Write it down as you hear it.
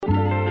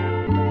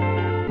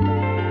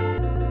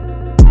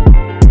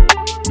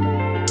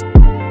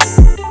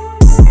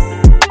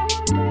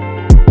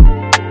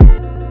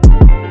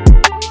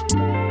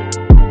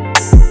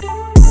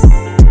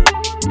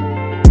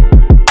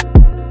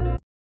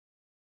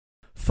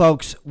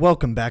Folks,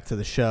 welcome back to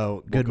the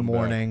show. Good Welcome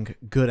morning, back.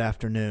 good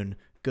afternoon,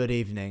 good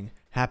evening,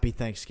 happy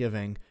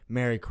Thanksgiving,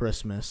 Merry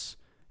Christmas,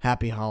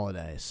 happy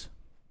holidays.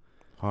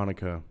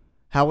 Hanukkah.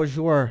 How was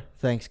your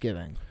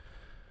Thanksgiving?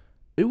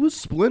 It was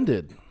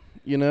splendid.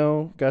 You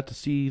know, got to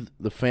see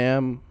the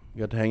fam.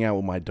 Got to hang out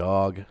with my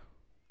dog,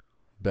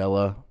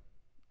 Bella.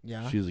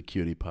 Yeah? She's a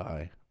cutie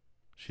pie.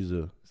 Is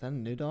that a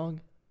new dog?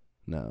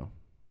 No,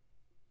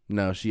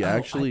 she I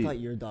actually... thought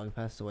your dog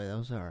passed away.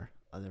 Those are our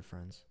other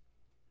friends.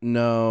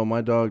 No,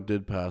 my dog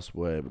did pass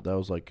away, but that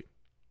was like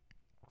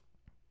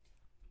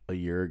a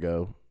year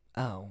ago.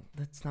 Oh,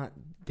 that's not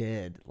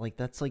dead.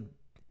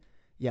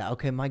 Yeah,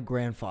 okay, my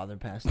grandfather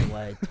passed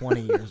away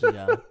 20 years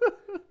ago.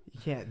 You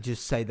can't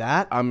just say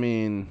that. I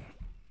mean,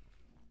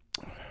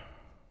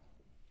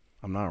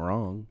 I'm not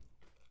wrong.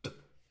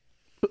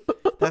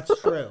 That's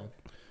true.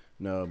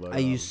 No, but... I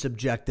use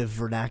subjective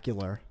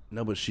vernacular.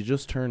 No, but she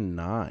just turned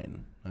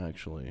 9,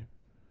 actually.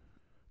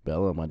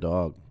 Bella, my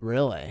dog.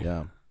 Really?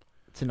 Yeah.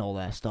 It's an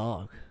old-ass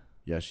dog.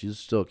 Yeah, she's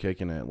still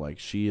kicking it. Like,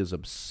 she is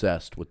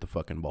obsessed with the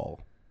fucking ball.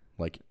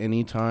 Like,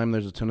 anytime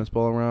there's a tennis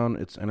ball around,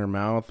 it's in her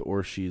mouth,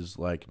 or she's,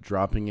 like,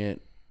 dropping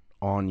it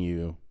on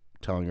you,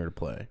 telling her to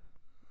play.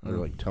 Or,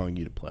 like, telling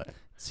you to play.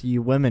 So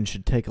you women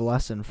should take a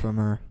lesson from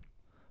her,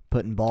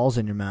 putting balls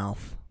in your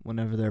mouth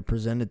whenever they're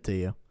presented to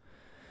you.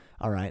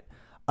 All right.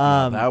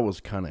 That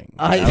was cunning.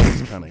 That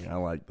was cunning. I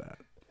like that.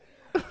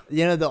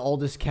 You know the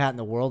oldest cat in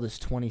the world is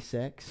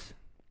 26?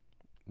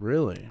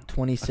 Really?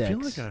 26. I feel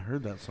like I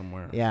heard that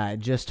somewhere. Yeah, it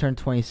just turned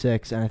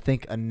 26, and I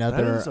think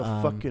another... That is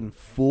a fucking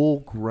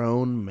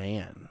full-grown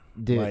man.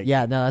 Dude, like,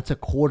 yeah, no, that's a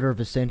quarter of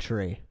a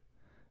century.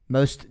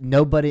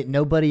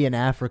 Nobody in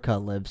Africa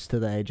lives to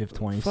the age of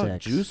 26.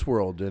 Fuck, Juice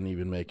WRLD didn't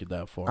even make it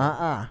that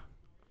far.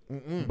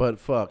 But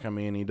fuck, I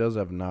mean, he does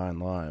have 9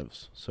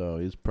 lives, so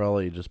he's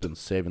probably just been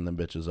saving them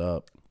bitches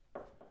up.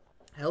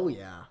 Hell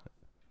yeah.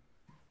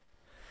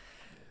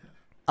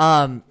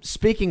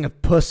 Speaking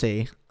of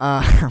pussy,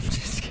 I'm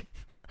just kidding.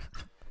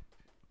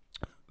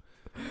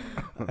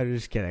 I'm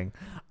just kidding.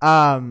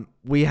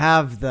 We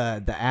have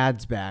the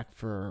ads back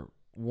for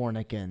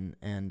Warnock and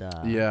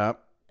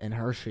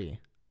Herschey,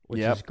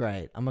 which is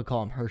great. I'm gonna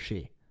call him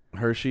Hershey.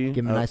 Hershey?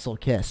 Give him a nice little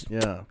kiss.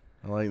 Yeah,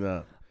 I like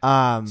that.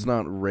 It's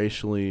not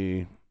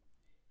racially...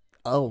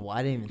 Oh,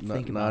 I didn't even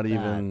think about that.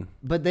 Not even...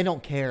 But they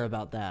don't care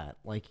about that.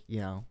 Like, you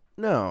know.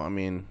 No, I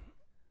mean,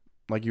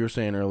 like you were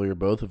saying earlier,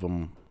 both of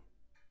them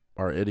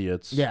are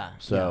idiots. Yeah.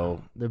 So...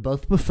 Yeah. They're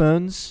both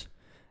buffoons.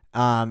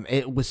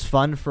 It was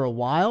fun for a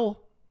while.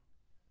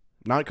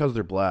 Not because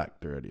they're black,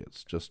 they're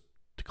idiots, just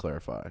to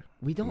clarify.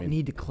 We don't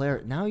need to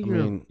clarify. Now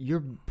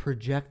you're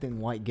projecting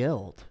white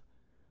guilt.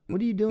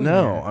 What are you doing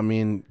No, here? I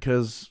mean,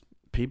 because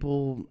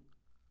people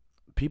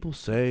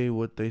say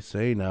what they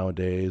say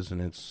nowadays,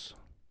 and it's...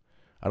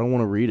 I don't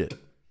want to read it.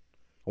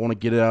 I want to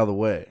get it out of the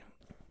way.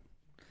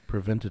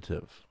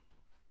 Preventative.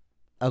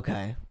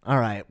 Okay. All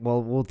right.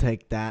 Well, we'll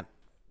take that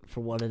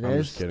for what it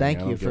is.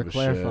 Thank you for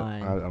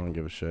clarifying. I don't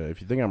give a shit.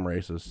 If you think I'm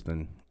racist,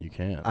 then you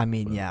can. I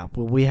mean, yeah.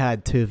 Well, we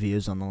had 2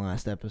 views on the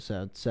last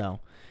episode, so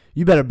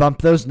you better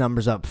bump those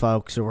numbers up,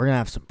 folks, or we're going to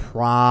have some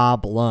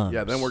problems.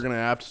 Yeah, then we're going to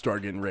have to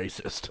start getting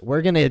racist.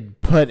 We're going to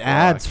put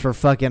ads for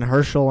fucking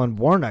Herschel and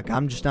Warnock.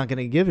 I'm just not going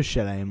to give a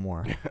shit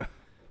anymore.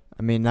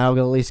 I mean, that'll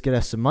at least get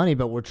us some money,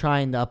 but we're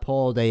trying to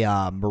uphold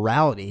a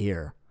morality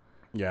here.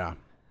 Yeah.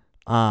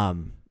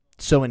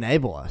 So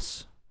enable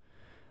us.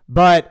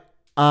 But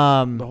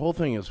the whole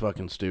thing is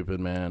fucking stupid,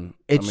 man.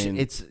 They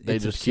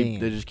just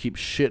keep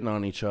shitting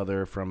on each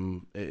other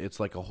from...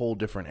 It's like a whole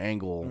different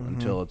angle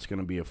until it's going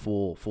to be a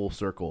full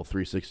circle,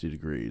 360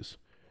 degrees.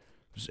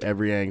 Just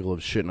every angle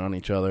of shitting on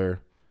each other.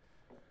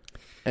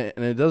 And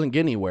it doesn't get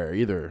anywhere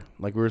either.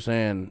 Like we were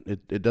saying,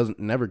 it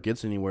never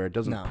gets anywhere. It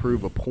doesn't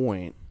prove a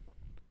point.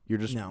 You're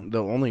just...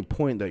 The only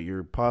point that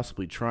you're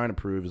possibly trying to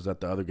prove is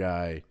that the other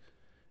guy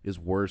is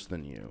worse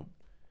than you.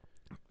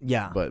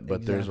 Yeah, but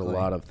exactly. There's a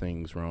lot of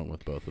things wrong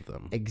with both of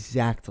them.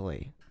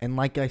 Exactly. And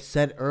like I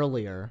said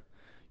earlier,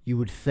 you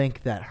would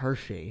think that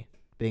Hershey,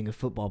 being a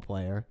football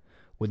player,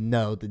 would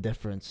know the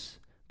difference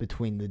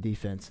between the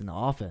defense and the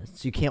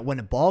offense. You can't win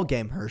a ball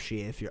game,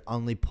 Hershey, if you're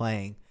only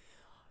playing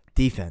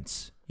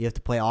defense. You have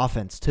to play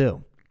offense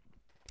too.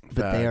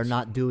 But they are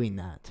not doing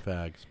that.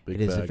 Facts. Big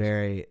facts. It is a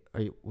very...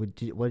 what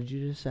did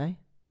you just say?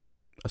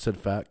 I said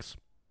facts.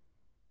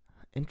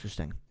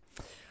 Interesting.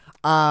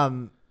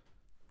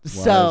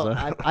 So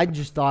I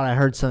just thought I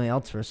heard something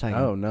else for a second.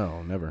 Oh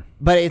no, never.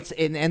 But it's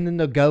and then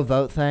the go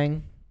vote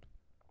thing.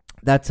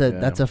 That's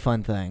a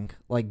fun thing.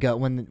 Like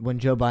when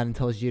Joe Biden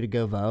tells you to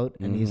go vote,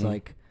 and he's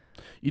like,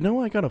 you know,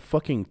 I got a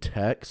fucking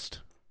text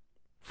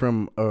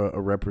from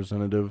a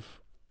representative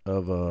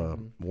of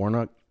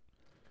Warnock.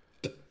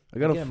 I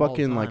got a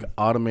fucking like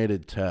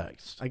automated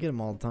text. I get them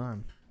all the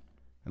time,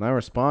 and I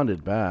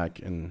responded back,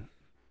 and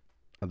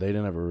they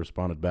didn't ever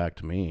responded back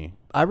to me.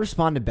 I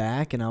responded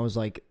back, and I was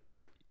like,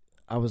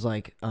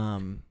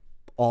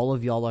 all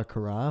of y'all are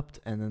corrupt,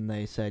 and then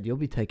they said, you'll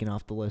be taken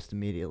off the list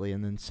immediately,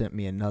 and then sent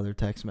me another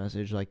text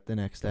message like the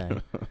next day.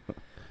 I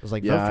was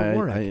like, vote for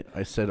Warnock.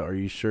 I said, are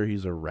you sure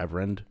he's a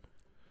reverend?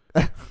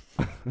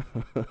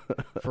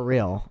 For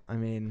real. I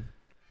mean,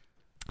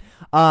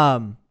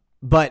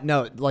 but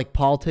no, like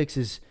politics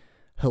is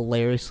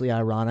hilariously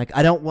ironic.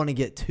 I don't want to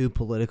get too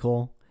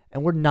political,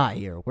 and we're not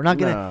here. We're not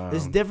gonna. No.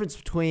 There's a difference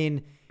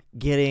between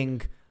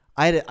getting.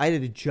 I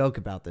did a joke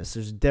about this.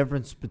 There's a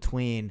difference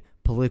between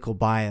political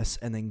bias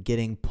and then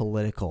getting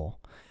political,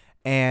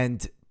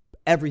 and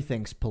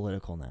everything's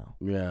political now.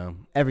 Yeah,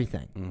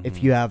 everything. Mm-hmm.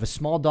 If you have a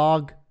small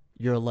dog,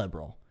 you're a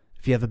liberal.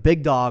 If you have a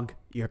big dog,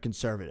 you're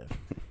conservative.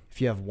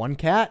 If you have one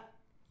cat,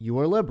 you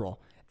are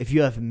liberal. If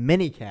you have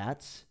many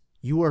cats,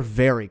 you are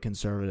very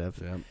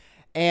conservative. Yep.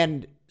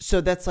 And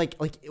so that's like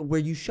where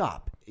you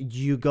shop.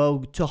 You go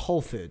to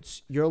Whole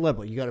Foods, you're a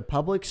liberal. You go to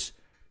Publix,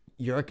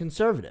 you're a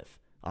conservative.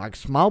 Like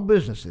small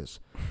businesses.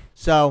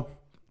 So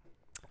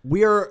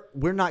we're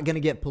not going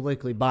to get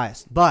politically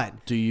biased.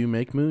 But do you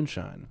make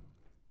moonshine?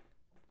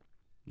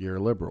 You're a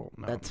liberal.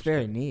 No, that's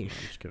very kidding. niche. No,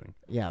 I'm just kidding.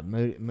 Yeah,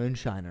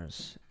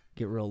 moonshiners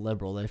get real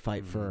liberal. They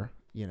fight for,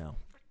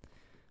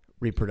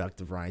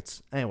 reproductive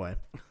rights. Anyway.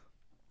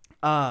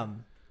 No,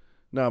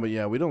 but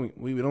yeah, we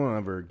don't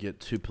ever get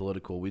too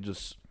political. We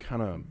just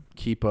kind of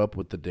keep up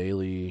with the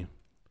daily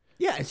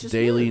it's just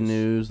daily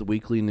news, the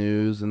weekly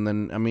news, and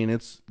then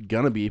it's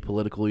going to be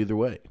political either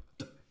way.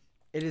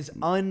 It is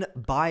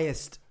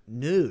unbiased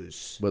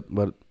news.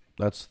 But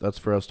that's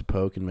for us to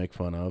poke and make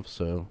fun of,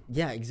 so.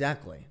 Yeah,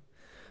 exactly.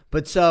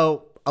 But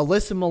so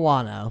Alyssa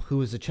Milano,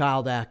 who is a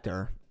child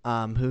actor,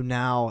 who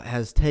now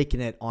has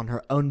taken it on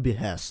her own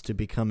behest to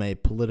become a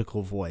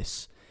political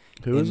voice.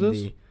 Who is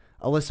this?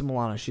 Alyssa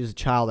Milano. She's a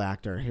child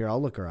actor. Here,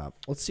 I'll look her up.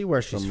 Let's see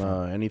where she's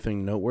from.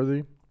 Anything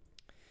noteworthy?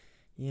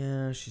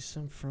 Yeah, she's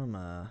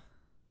from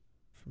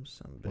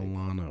some big.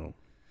 Milano.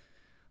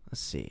 Let's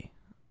see.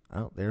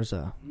 Oh, there's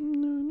a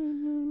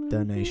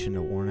donation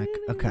to Warnock.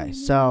 Okay,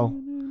 so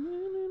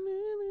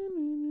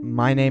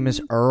my name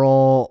is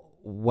Earl.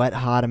 Wet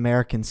Hot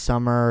American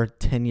Summer,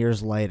 10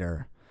 years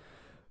later.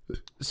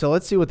 So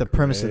let's see what the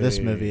premise of this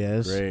movie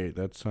is. Great.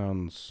 That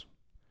sounds...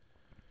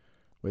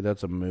 Wait,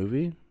 that's a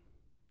movie?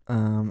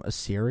 A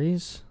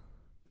series?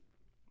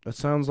 That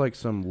sounds like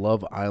some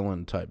Love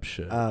Island type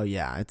shit. Oh,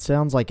 yeah. It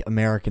sounds like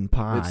American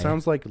Pie. It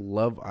sounds like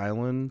Love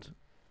Island,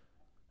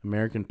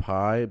 American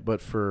Pie, but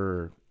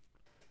for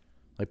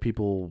like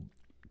people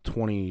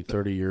 20,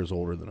 30 years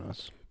older than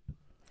us.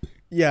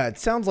 Yeah, it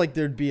sounds like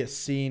there'd be a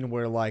scene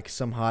where like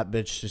some hot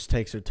bitch just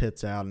takes her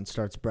tits out and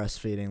starts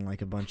breastfeeding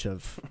like a bunch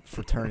of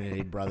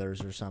fraternity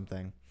brothers or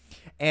something.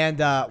 And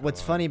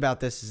what's funny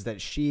about this is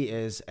that she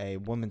is a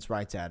women's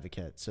rights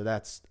advocate, so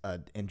that's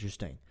an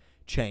interesting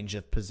change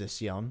of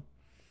position.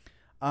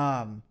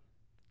 But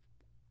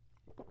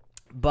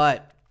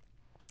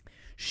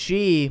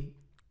she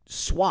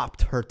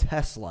swapped her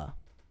Tesla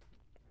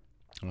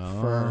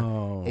for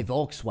a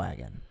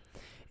Volkswagen.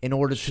 In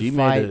order to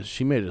fight,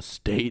 she made a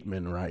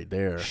statement right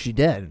there. She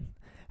did.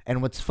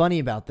 And what's funny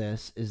about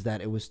this is that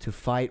it was to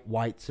fight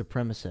white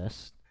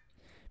supremacists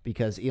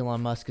because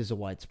Elon Musk is a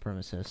white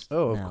supremacist.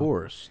 Oh, now. Of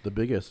course. The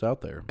biggest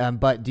out there.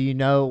 But do you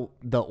know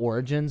the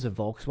origins of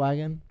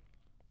Volkswagen?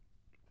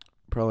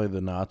 Probably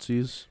the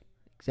Nazis.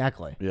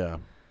 Exactly. Yeah.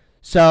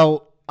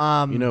 So,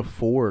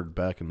 Ford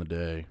back in the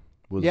day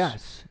was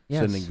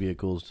sending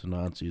vehicles to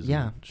Nazis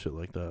and shit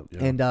like that.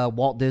 Yeah. And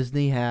Walt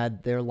Disney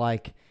had their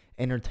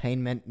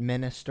entertainment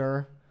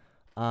minister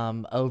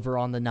over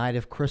on the night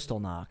of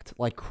Kristallnacht.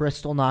 Like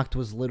Kristallnacht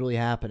was literally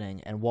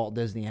happening, and Walt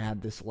Disney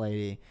had this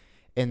lady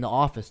in the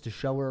office to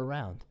show her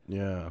around.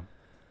 Yeah.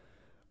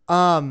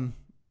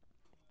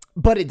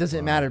 But it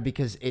doesn't matter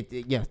because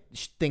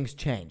things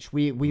change.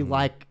 We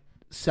like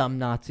some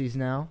Nazis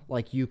now,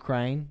 like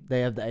Ukraine.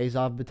 They have the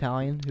Azov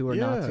battalion who are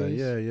Nazis.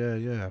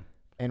 Yeah.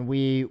 And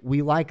we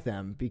like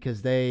them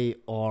because they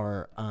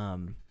are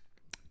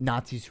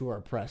Nazis who are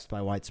oppressed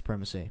by white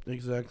supremacy.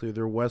 Exactly.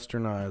 They're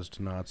westernized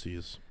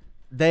Nazis.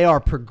 They are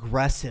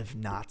progressive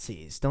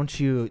Nazis. Don't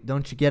you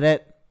get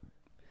it?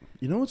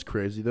 You know what's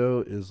crazy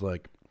though is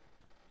like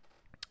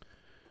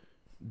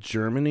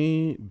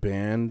Germany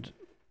banned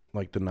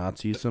like the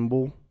Nazi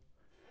symbol,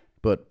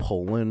 but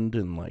Poland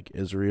and like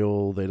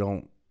Israel they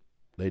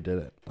did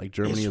it. Like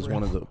Germany is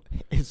one of the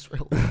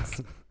Israel.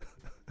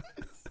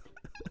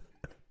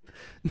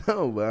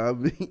 No, but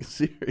I'm being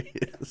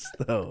serious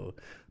though.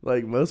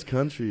 Like most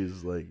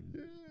countries, like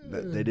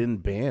they didn't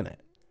ban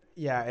it.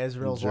 Yeah,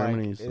 Israel's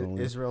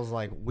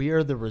like we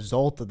are the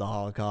result of the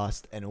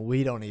Holocaust, and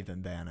we don't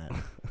even ban it.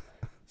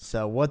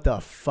 So what the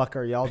fuck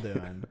are y'all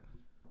doing?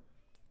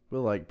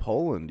 Well, like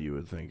Poland, you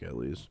would think at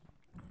least.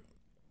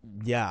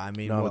 Yeah, I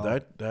mean, no,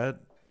 that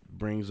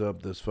brings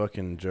up this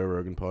fucking Joe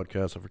Rogan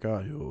podcast. I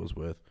forgot who it was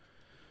with.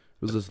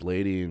 It was this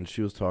lady, and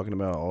she was talking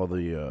about all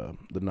the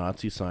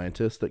Nazi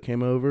scientists that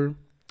came over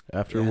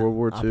after World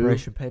War II.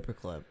 Operation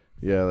Paperclip.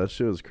 Yeah, that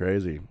shit was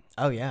crazy.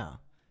 Oh yeah.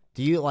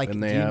 Do you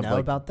know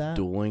about that?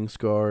 Dueling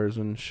scars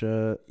and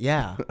shit.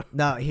 Yeah.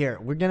 No, here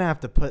we're gonna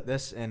have to put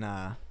this in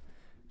the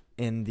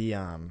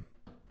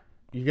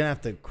you're gonna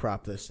have to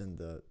crop this in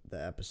the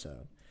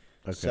episode.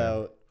 Okay.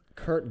 So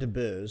Kurt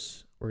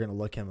DeBooze We're going to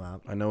look him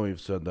up. I know we've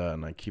said that,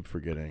 and I keep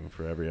forgetting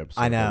for every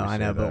episode. I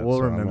know, but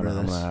we'll remember this.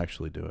 I'm going to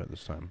actually do it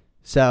this time.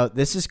 So,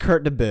 this is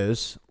Kurt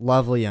DeBooze.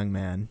 Lovely young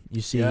man.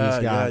 You see he's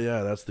got...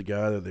 Yeah, that's the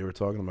guy that they were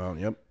talking about.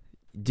 Yep.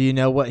 Do you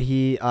know what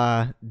he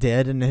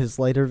did in his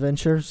later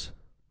ventures?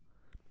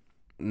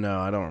 No,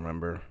 I don't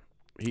remember.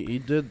 He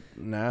did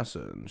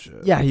NASA and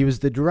shit. Yeah, he was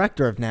the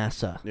director of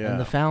NASA and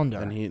the founder.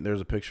 And there's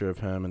a picture of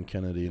him and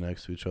Kennedy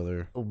next to each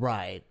other.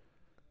 Right.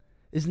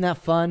 Isn't that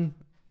fun?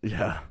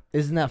 Yeah.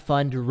 Isn't that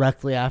fun?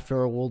 Directly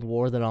after a world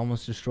war that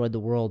almost destroyed the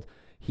world,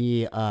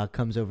 he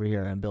comes over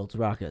here and builds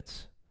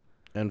rockets.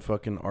 And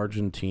fucking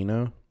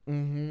Argentina.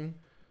 Mm-hmm.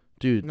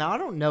 Dude. Now, I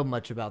don't know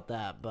much about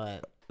that,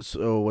 but...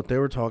 So what they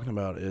were talking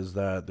about is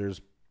that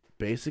there's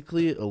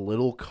basically a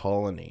little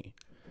colony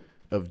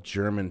of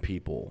German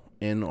people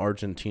in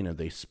Argentina.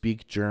 They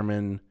speak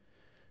German.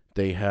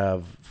 They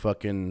have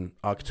fucking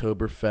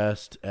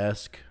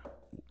Oktoberfest-esque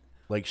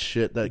like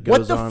shit that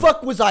goes on. What the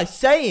fuck was I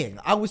saying?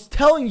 I was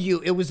telling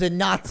you it was a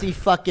Nazi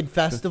fucking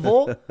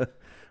festival.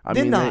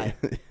 Didn't I?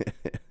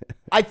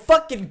 I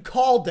fucking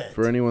called it.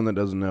 For anyone that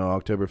doesn't know,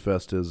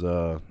 Oktoberfest is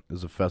a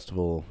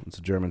festival. It's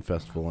a German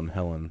festival in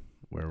Helen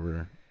where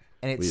we're...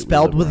 And it's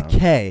spelled with a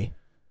K.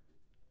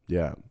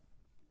 Yeah.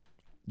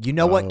 You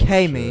know what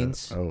K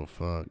means. Oh,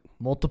 fuck.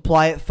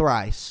 Multiply it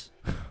thrice.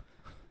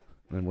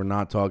 And we're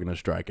not talking a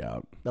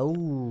strikeout.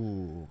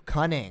 Oh,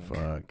 cunning.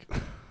 Fuck.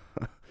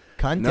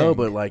 Cunning. No,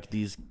 but like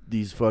these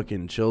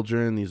fucking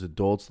children, these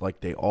adults,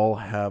 like they all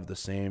have the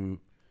same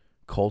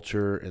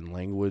culture and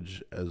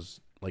language as,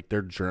 like,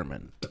 they're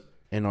German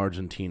in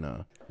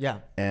Argentina. Yeah.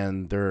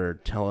 And they're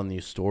telling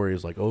these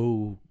stories like,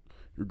 oh,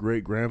 your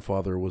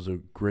great-grandfather was a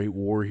great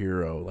war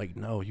hero. Like,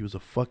 no, he was a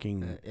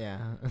fucking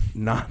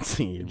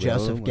Nazi. Bro.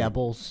 Joseph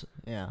Goebbels.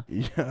 Yeah.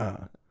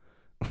 Yeah.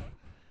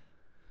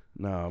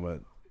 No,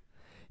 but...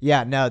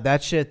 Yeah, no,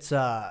 that shit's...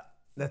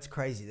 that's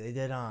crazy. They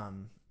did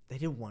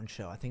one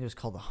show. I think it was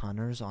called The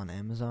Hunters on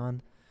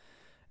Amazon.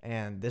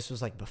 And this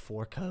was, like,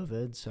 before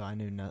COVID, so I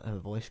knew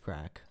voice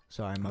crack.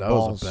 Sorry, my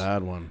balls... was a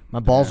bad one. My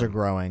balls are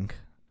growing.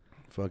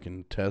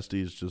 Fucking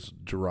testes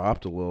just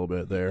dropped a little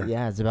bit there.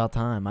 Yeah, it's about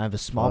time. I have a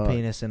small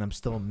penis and I'm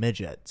still a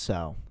midget.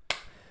 So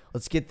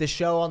let's get this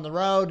show on the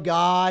road,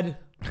 God.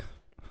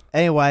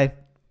 Anyway,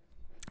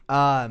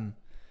 but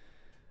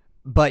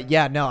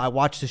yeah, no, I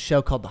watched a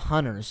show called The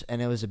Hunters and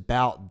it was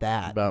about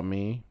that. About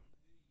me?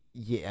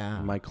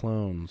 Yeah. My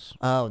clones.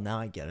 Oh, now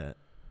I get it.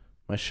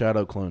 My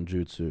shadow clone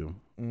jutsu.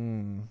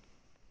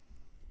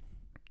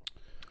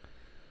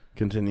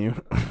 Continue.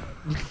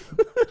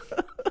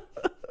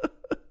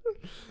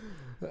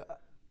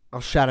 I'll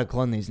shadow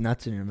clone these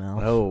nuts in your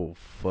mouth. Oh,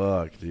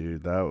 fuck,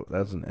 dude.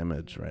 That's an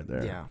image right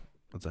there. Yeah.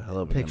 That's a hell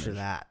of an Picture image.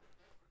 that.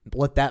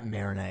 Let that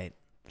marinate.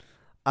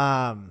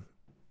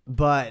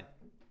 But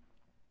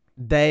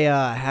they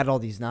had all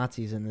these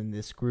Nazis and then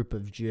this group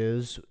of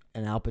Jews,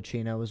 and Al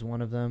Pacino was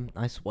one of them.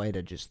 Nice way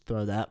to just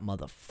throw that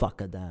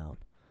motherfucker down.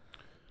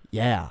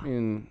 Yeah. I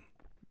mean,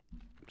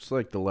 it's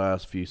like the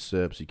last few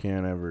sips. You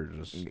can't ever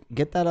just...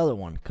 Get that other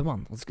one. Come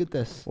on. Let's get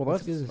this. Well,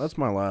 that's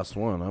my last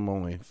one. I'm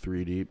only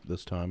 3 deep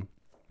this time.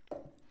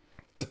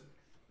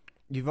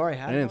 You've already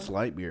had one? And it's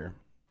light beer.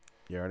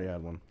 You already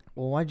had one.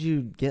 Well, why'd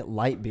you get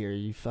light beer?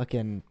 You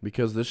fucking...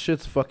 Because this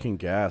shit's fucking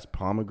gas.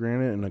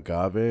 Pomegranate and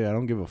agave. I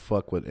don't give a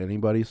fuck what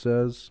anybody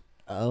says.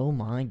 Oh,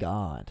 my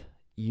God.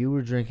 You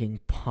were drinking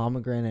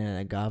pomegranate and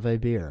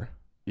agave beer.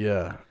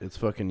 Yeah. It's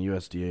fucking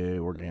USDA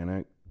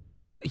organic.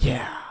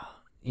 Yeah.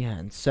 Yeah,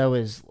 and so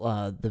is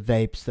the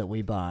vapes that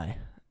we buy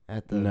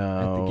at the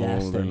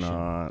gas station. They're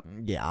not.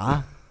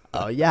 Yeah.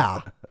 Oh,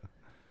 yeah.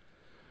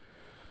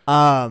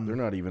 They're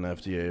not even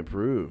FDA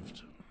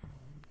approved,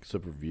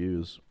 except for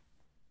Views.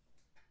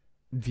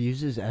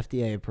 Views is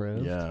FDA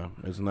approved? Yeah.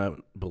 Isn't that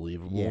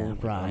believable? Yeah,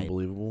 right.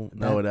 Unbelievable?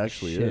 No, it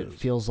actually shit is.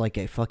 Feels like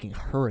a fucking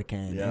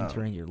hurricane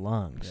entering your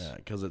lungs. Yeah,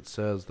 because it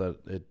says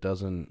that it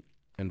doesn't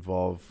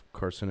involve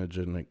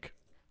carcinogenic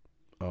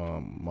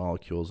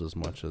molecules as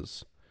much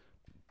as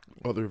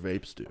other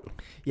vapes do.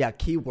 Yeah,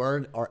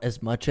 keyword are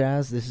as much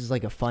as. This is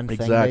like a fun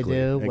thing they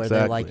do where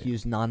they like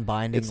use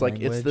non-binding It's like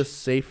language. it's the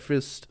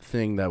safest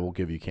thing that will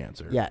give you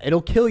cancer. Yeah,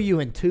 it'll kill you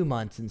in 2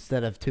 months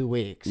instead of 2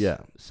 weeks. Yeah.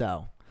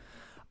 So,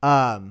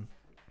 but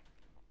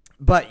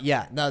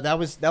yeah, no, that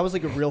was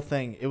like a real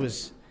thing.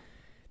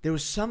 There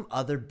was some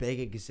other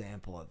big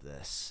example of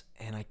this,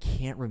 and I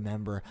can't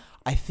remember.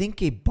 I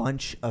think a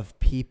bunch of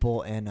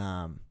people in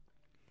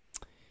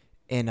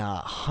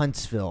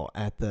Huntsville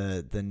at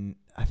the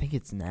I think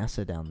it's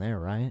NASA down there,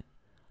 right?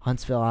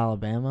 Huntsville,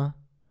 Alabama.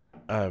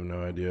 I have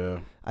no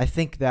idea. I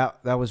think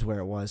that was where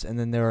it was, and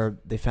then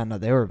they found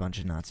out they were a bunch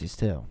of Nazis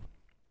too.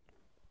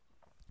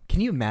 Can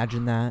you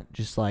imagine that?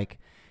 Just like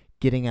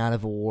getting out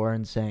of a war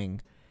and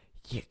saying,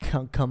 "Yeah,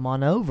 come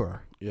on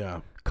over." Yeah,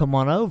 come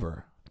on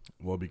over.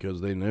 Well, because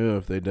they knew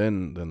if they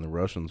didn't, then the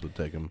Russians would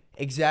take them.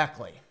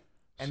 Exactly,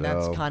 and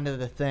that's kind of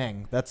the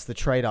thing. That's the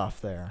trade-off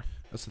there.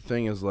 That's the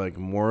thing is, like,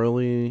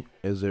 morally,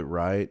 is it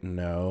right?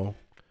 No.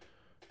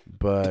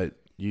 But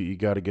you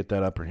got to get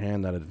that upper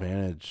hand, that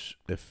advantage.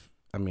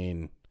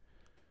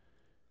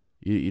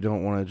 You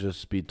don't want to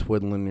just be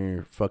twiddling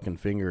your fucking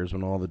fingers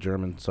when all the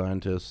German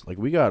scientists, like,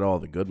 we got all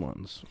the good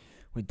ones.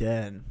 We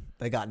did.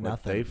 They got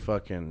nothing. They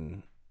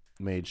fucking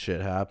made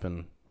shit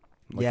happen.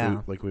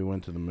 Like we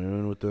went to the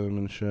moon with them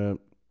and shit.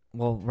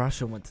 Well,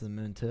 Russia went to the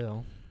moon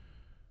too.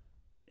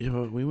 Yeah,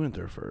 but we went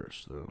there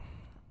first, though.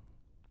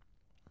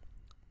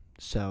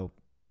 So,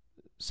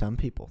 some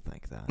people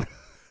think that.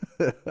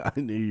 I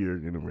knew you were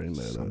going to bring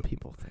that up. Some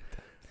people think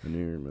that. I knew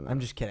you were going to bring that up. I'm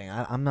just kidding.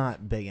 I'm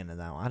not big into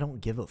that one. I don't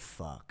give a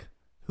fuck.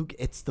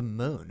 It's the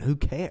moon. Who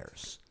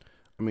cares?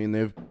 I mean,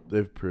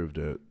 they've proved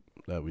it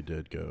that we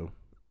did go.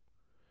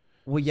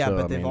 Well, yeah, so,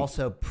 but they've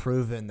also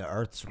proven the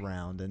Earth's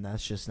round, and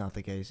that's just not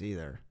the case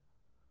either.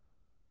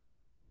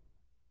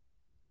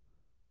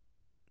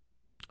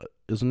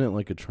 Isn't it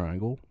like a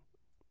triangle?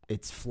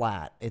 It's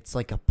flat. It's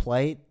like a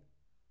plate.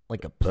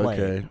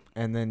 Okay.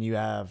 And then you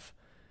have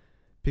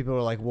people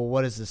are like, well,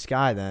 what is the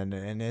sky then?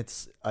 And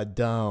it's a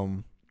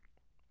dome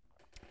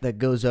that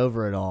goes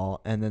over it all,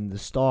 and then the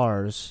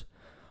stars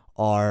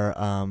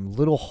are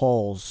little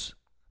holes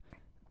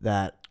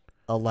that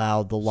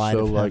allow the light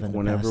of heaven to pass through. So, like,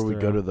 whenever we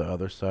go to the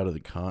other side of the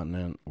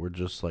continent, we're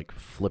just, like,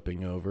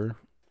 flipping over?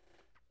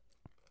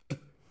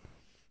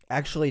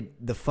 Actually,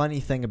 the funny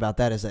thing about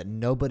that is that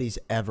nobody's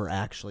ever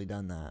actually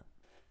done that.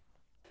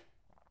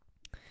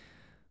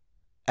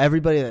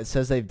 Everybody that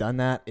says they've done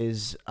that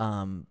is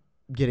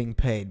getting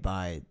paid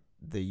by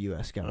the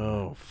U.S. government.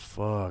 Oh,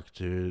 fuck,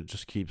 dude. It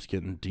just keeps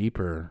getting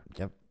deeper.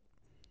 Yep.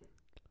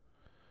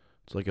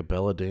 It's like a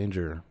Bella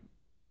Danger.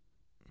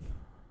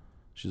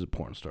 She's a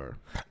porn star.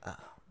 Oh.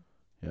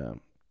 Yeah.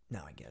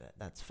 Now I get it.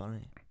 That's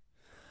funny.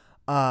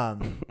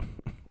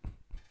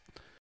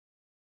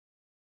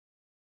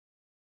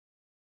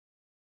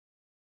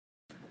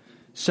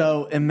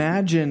 So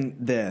imagine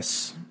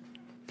this.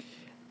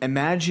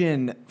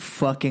 Imagine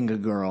fucking a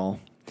girl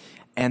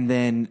and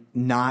then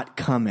not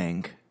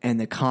coming and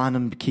the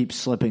condom keeps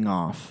slipping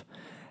off.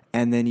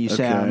 And then you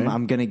say,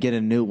 I'm going to get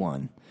a new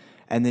one.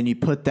 And then you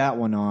put that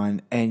one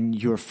on and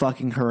you're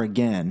fucking her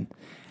again.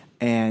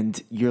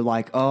 And you're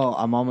like, oh,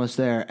 I'm almost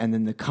there. And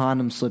then the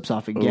condom slips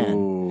off again.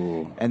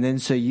 Ooh. And then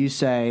so you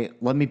say,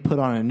 let me put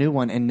on a new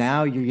one. And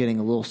now you're getting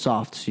a little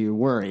soft, so you're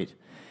worried.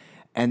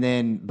 And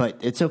then, but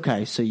it's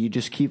okay. So you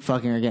just keep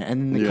fucking her again.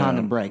 And then the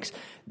condom breaks.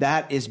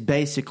 That is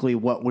basically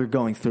what we're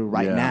going through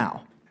right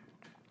now.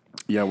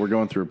 Yeah, we're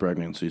going through a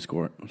pregnancy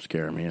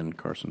scare, me and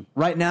Carson.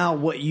 Right now,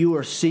 what you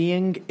are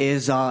seeing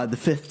is the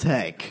fifth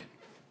take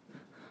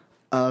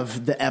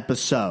of the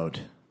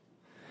episode.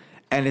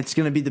 And it's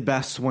going to be the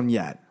best one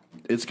yet.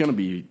 It's going to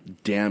be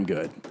damn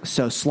good.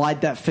 So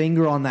slide that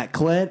finger on that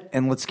clit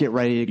and let's get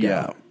ready to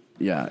go.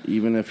 Yeah.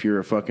 Even if you're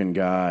a fucking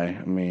guy,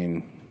 I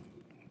mean,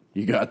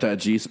 you got that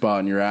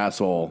G-spot in your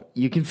asshole.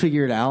 You can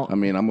figure it out. I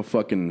mean, I'm a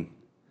fucking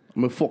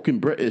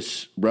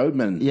British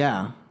roadman.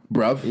 Yeah.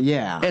 Bruv.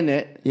 Yeah. In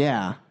it.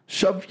 Yeah.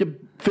 Shove your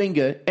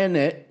finger in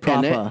it.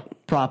 Proper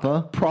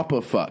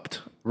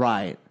fucked.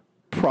 Right.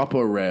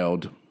 Proper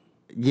railed.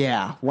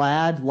 Yeah.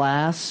 Lad,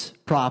 lass,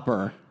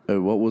 proper.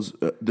 What was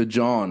the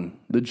John?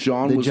 The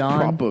John was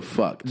proper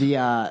fucked. The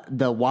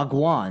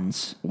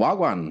Wagwans.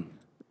 Wagwan.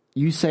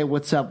 You say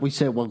what's up, we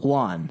say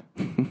Wagwan.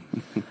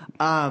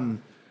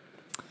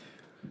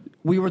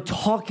 We were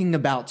talking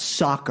about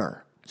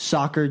soccer.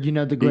 Soccer, you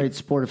know the great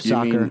sport of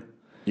soccer.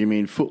 You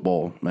mean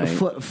football, mate?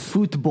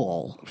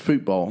 Football.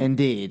 Football.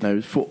 Indeed. No,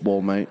 it's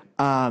football, mate.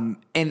 And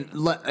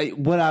what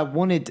I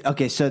wanted...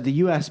 Okay, so the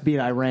U.S. beat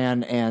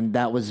Iran, and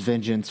that was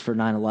vengeance for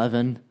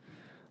 9/11.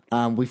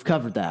 We've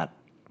covered that.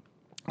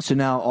 So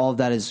now all of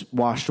that is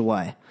washed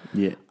away.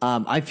 Yeah.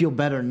 I feel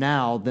better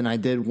now than I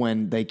did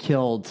when they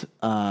killed...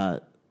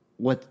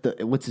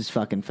 what's his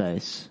fucking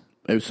face?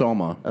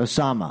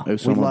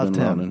 Osama. We loved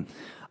him.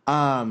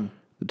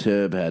 The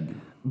turb head.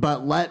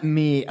 But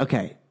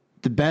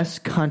the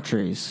best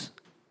countries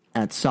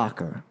at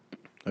soccer.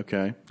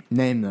 Okay.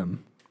 Name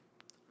them.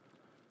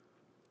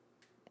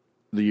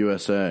 The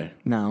USA.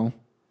 No.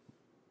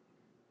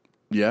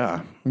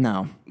 Yeah.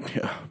 No.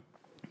 Yeah.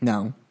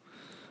 No.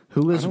 I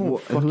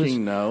don't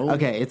fucking know.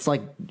 Okay, it's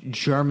like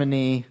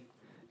Germany,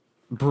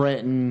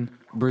 Britain,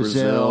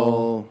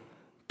 Brazil,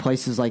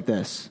 places like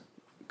this.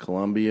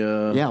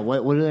 Colombia. Yeah,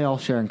 what do they all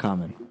share in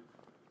common?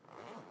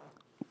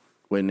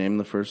 Wait, name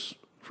the first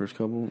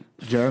couple.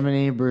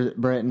 Germany,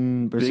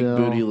 Britain, Brazil.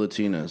 Big booty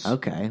Latinas.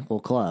 Okay, well,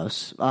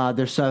 close.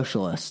 They're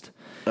socialist.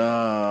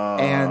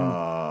 And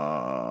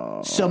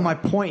so my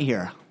point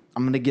here,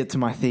 I'm going to get to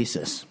my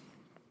thesis.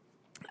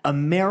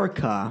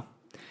 America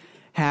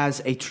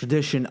has a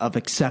tradition of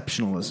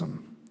exceptionalism.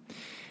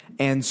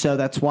 And so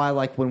that's why,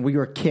 like, when we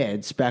were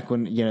kids, back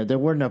when, there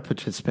were no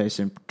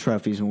participation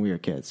trophies when we were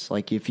kids.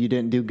 Like, if you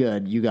didn't do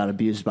good, you got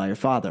abused by your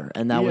father.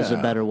 And that was a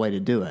better way to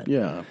do it.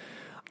 Yeah.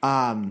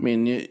 I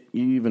mean, you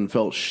even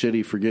felt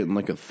shitty for getting,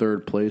 like, a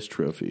third place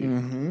trophy.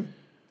 Mm-hmm.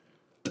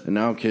 And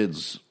now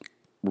kids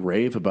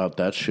rave about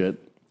that shit.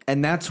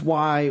 And that's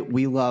why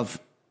we love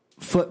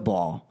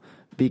football.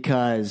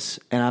 Because,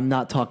 and I'm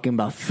not talking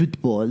about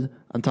football,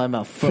 I'm talking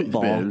about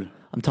football.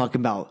 I'm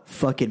talking about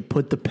fucking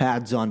put the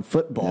pads on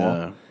football.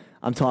 Yeah.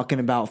 I'm talking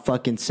about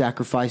fucking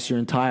sacrifice your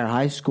entire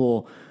high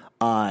school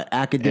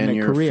academic and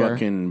your career.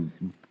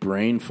 Fucking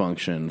brain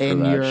function for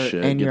and that your,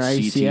 shit. And your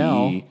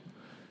ACL CTE.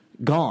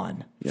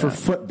 Gone for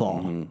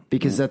football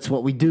because that's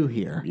what we do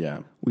here. Yeah.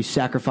 We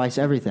sacrifice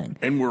everything.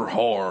 And we're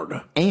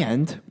hard.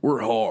 And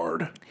we're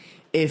hard.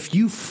 If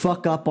you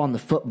fuck up on the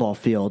football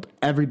field,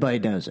 everybody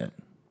knows it.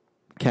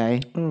 Okay?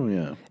 Oh,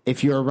 yeah.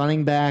 If you're a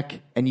running back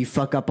and you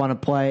fuck up on a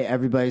play,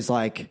 everybody's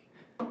like,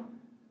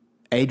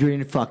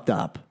 Adrian fucked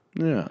up.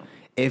 Yeah.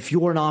 If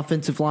you're an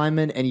offensive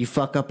lineman and you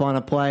fuck up on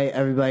a play,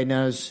 everybody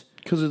knows.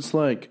 Because it's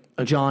like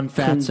a John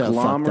Fatso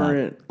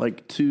conglomerate,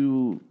 like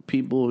two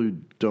people who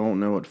don't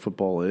know what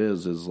football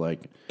is like,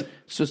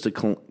 it's just a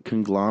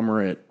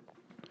conglomerate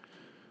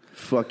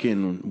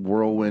fucking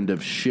whirlwind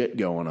of shit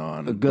going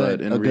on.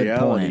 But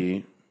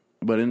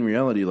in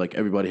reality, like,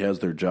 everybody has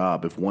their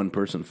job. If one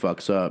person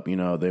fucks up,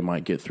 they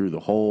might get through the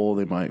hole,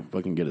 they might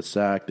fucking get a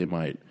sack, they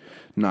might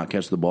not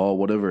catch the ball,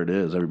 whatever it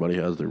is, everybody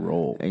has their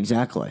role.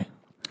 Exactly.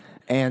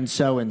 And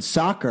so in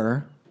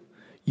soccer,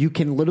 you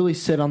can literally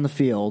sit on the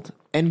field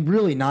and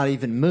really not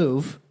even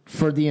move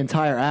for the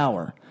entire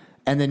hour,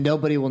 and then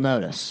nobody will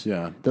notice.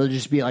 Yeah. They'll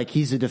just be like,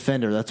 he's a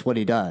defender, that's what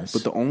he does.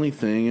 But the only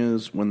thing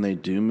is, when they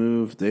do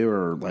move, they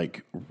are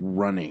like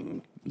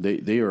running.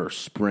 They are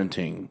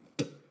sprinting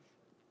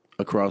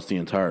across the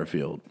entire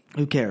field.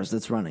 Who cares?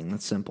 That's running.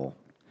 That's simple.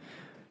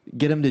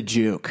 Get him to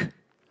juke.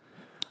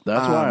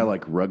 That's why I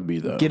like rugby,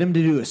 though. Get him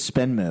to do a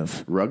spin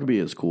move. Rugby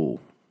is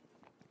cool.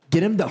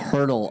 Get him to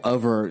hurdle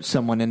over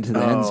someone into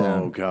the end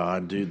zone. Oh,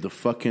 God, dude. The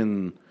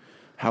fucking...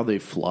 how they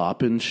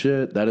flop and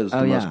shit, that is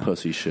the most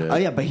pussy shit. Oh,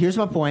 yeah, but here's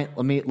my point.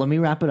 Let me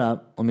wrap it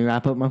up. Let me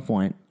wrap up my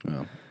point.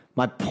 Yeah.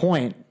 My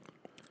point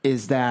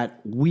is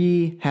that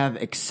we have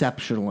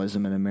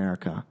exceptionalism in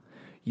America.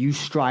 You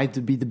strive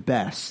to be the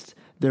best.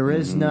 There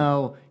is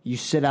no, you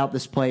sit out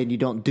this play and you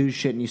don't do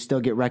shit and you still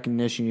get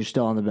recognition, you're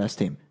still on the best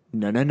team.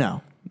 No.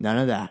 None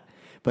of that.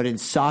 But in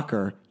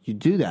soccer, you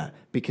do that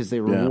because they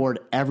reward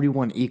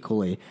everyone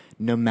equally,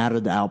 no matter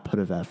the output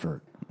of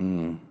effort.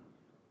 And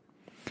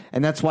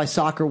that's why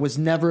soccer was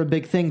never a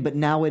big thing, but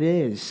now it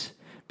is.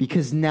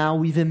 Because now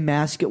we've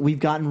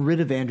gotten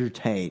rid of Andrew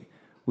Tate.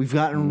 We've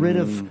gotten rid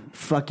of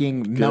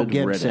fucking Mel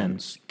Gibson.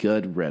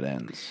 Good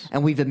riddance.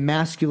 And we've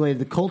emasculated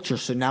the culture,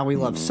 so now we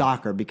love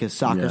soccer because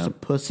soccer's a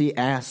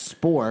pussy-ass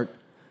sport,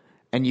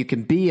 and you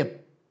can be a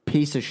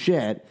piece of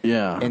shit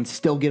and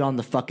still get on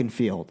the fucking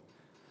field.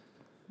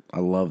 I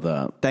love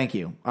that. Thank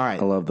you. All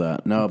right. I love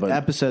that. No, but...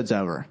 episode's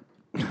over.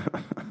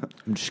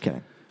 I'm just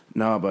kidding.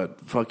 No, but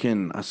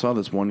fucking... I saw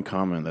this one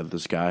comment that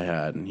this guy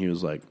had, and he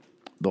was like,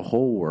 the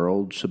whole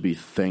world should be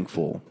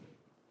thankful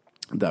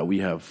that we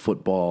have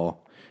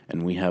football...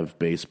 and we have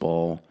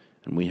baseball,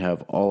 and we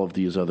have all of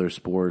these other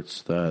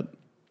sports that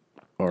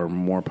are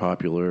more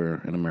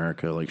popular in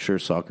America. Like, sure,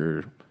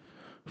 soccer,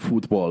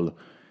 football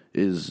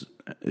is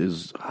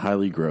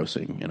highly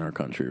grossing in our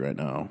country right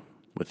now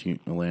with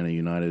Atlanta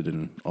United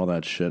and all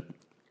that shit.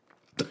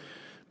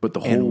 But the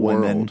whole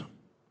world...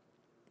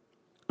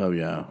 Oh,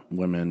 yeah.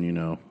 Women,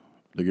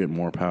 they're getting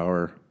more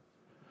power.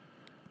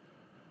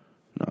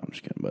 No, I'm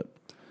just kidding. But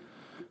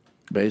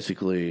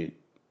basically...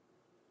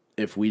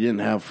 if we didn't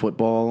have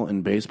football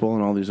and baseball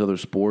and all these other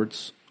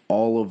sports,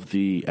 all of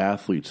the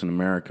athletes in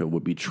America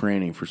would be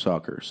training for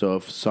soccer. So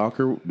if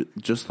soccer,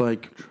 just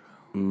like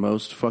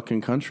most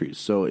fucking countries,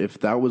 so if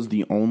that was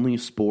the only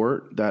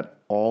sport that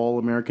all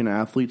American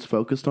athletes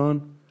focused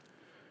on,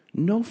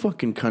 no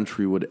fucking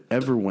country would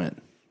ever win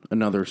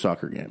another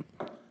soccer game.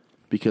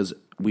 Because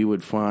we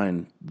would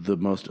find the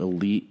most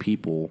elite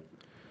people,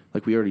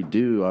 like we already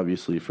do,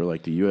 obviously, for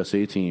like the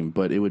USA team,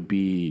 but it would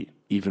be...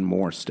 even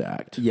more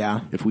stacked.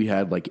 Yeah. If we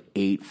had like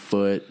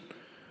 8-foot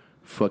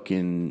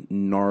fucking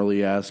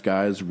gnarly ass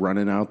guys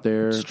running out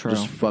there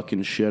just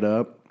fucking shit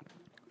up.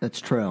 That's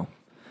true.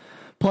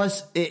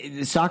 Plus,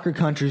 soccer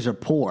countries are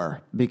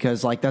poor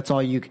because like that's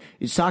all you...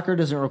 Soccer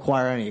doesn't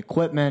require any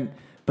equipment,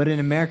 but in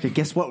America,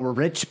 guess what? We're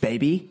rich,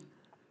 baby.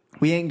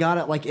 We ain't got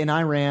it like in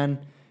Iran.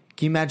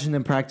 Can you imagine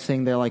them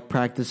practicing? They're like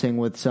practicing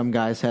with some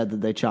guy's head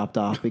that they chopped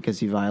off because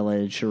he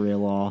violated Sharia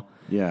law.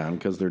 Yeah, and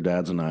because their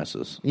dad's an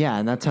ISIS. Yeah,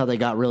 and that's how they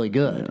got really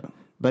good. Yeah.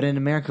 But in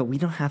America, we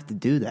don't have to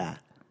do that.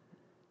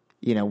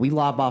 We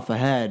lob off a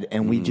head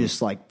and we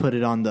just like put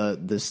it on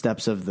the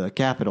steps of the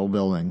Capitol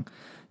building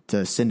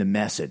to send a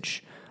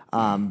message.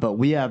 But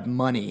we have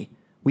money.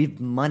 We have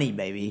money,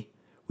 baby.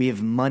 We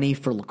have money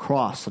for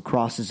lacrosse.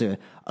 Lacrosse is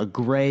a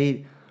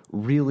great,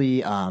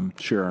 really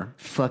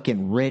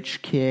fucking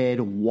rich kid,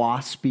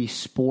 waspy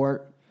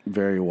sport.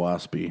 Very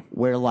waspy.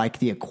 Where, like,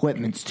 the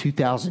equipment's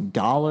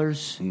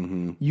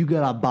 $2,000. You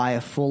gotta buy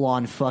a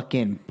full-on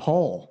fucking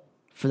pole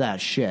for that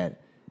shit.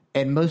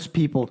 And most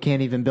people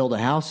can't even build a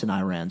house in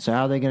Iran. So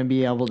how are they going to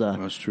be able to...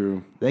 That's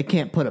true. They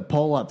can't put a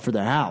pole up for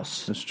their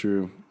house. That's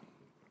true.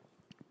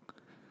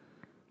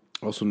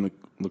 Also,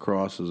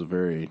 lacrosse is a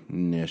very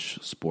niche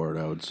sport,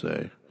 I would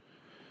say.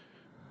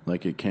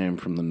 Like, it came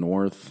from the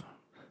north,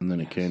 and then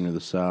it came to the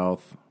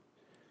south.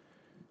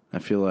 I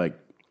feel like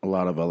a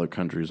lot of other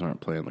countries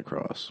aren't playing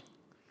lacrosse.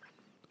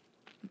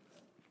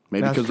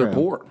 Maybe because they're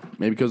poor.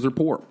 Maybe because they're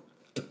poor.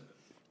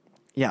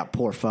 Yeah,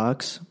 poor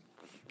fucks.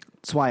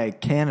 That's why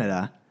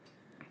Canada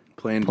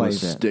playing with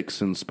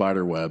sticks and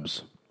spider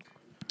webs.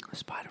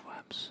 Spider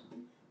webs.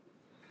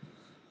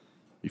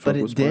 But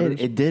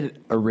it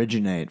did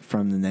originate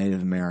from the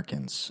Native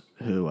Americans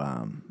who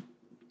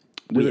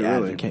we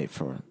advocate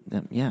for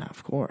them. Yeah,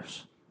 of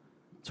course.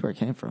 That's where it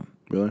came from.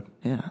 Really?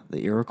 Yeah,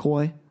 the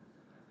Iroquois.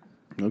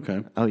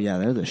 Okay. Oh yeah,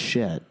 they're the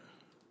shit.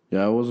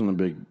 Yeah, I wasn't a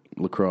big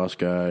lacrosse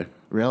guy.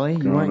 Really?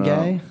 You weren't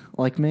gay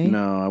like me?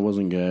 No, I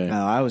wasn't gay.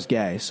 No, I was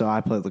gay, so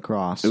I played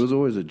lacrosse. It was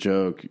always a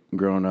joke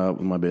growing up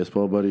with my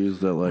baseball buddies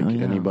that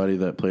anybody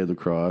that played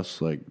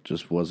lacrosse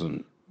just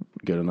wasn't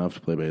good enough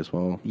to play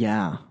baseball.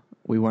 Yeah,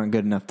 we weren't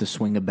good enough to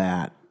swing a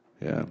bat.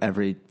 Yeah.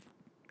 Every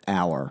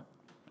hour,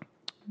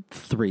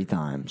 3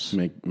 times.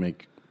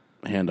 Make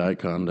hand-eye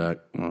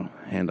contact,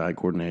 hand-eye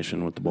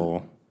coordination with the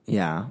ball.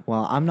 Yeah,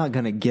 well, I'm not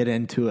going to get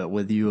into it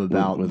with you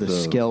about the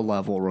skill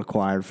level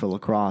required for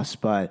lacrosse,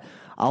 but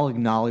I'll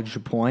acknowledge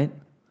your point.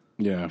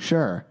 Yeah.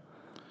 Sure.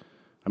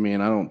 I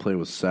mean, I don't play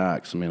with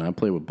sacks. I mean, I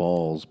play with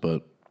balls,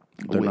 but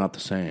they're not the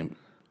same.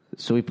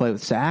 So we play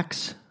with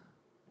sacks?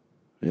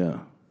 Yeah.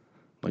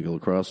 Like a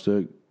lacrosse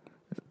stick?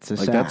 It's a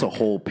sack. That's a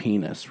whole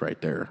penis right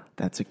there.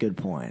 That's a good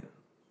point.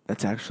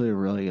 That's actually a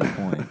really good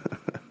point.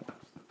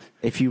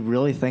 If you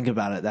really think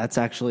about it, that's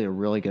actually a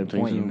really good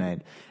point you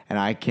made, and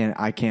I can't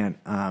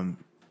retort to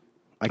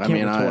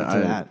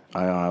that.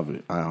 I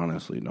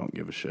honestly don't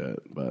give a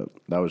shit, but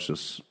that was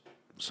just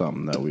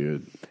something that we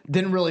would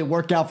didn't really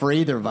work out for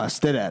either of us,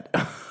 did it?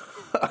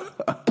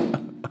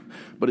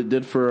 But it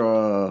did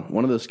for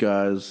one of those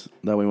guys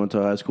that we went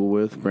to high school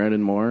with,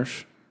 Brandon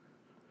Marsh.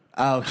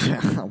 Oh,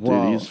 yeah.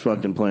 Well, dude, he's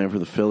fucking playing for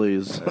the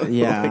Phillies.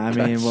 Yeah, I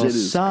mean, well,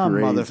 some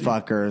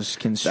motherfuckers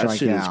can strike out. That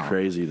shit is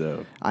crazy,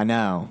 though. I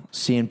know.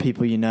 Seeing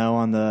people you know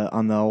on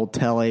the old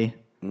telly,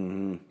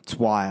 it's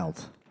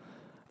wild.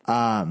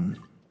 But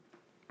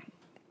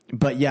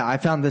yeah, I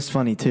found this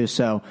funny too.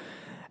 So,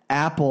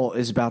 Apple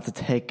is about to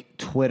take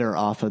Twitter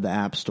off of the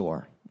App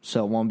Store,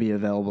 so it won't be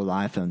available to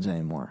iPhones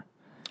anymore.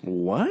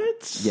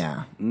 What?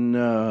 Yeah.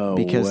 No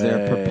because way.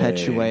 They're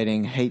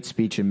perpetuating hate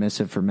speech and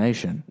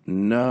misinformation.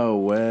 No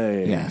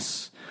way.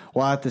 Yes.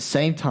 Well, at the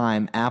same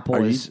time,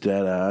 Apple is... Are you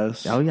dead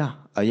ass? Oh, yeah.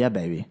 Oh, yeah,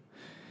 baby.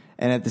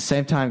 And at the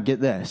same time, get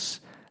this.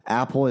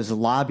 Apple is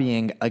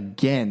lobbying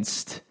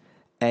against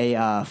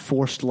a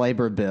forced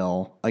labor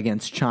bill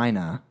against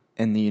China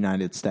in the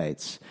United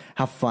States.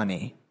 How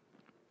funny.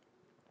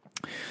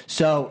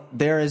 So,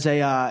 there is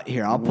a...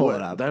 here, I'll pull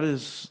it up. That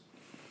is...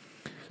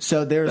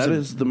 So that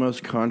is the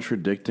most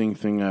contradicting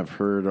thing I've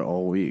heard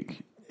all week.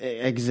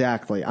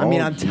 Exactly. I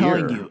mean, I'm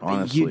telling you,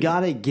 honestly. You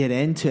got to get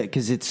into it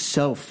because it's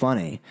so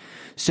funny.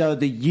 So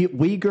the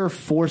Uyghur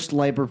Forced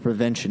Labor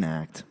Prevention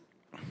Act.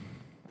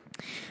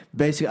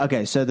 Basically,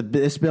 okay, so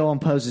this bill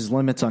imposes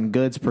limits on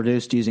goods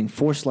produced using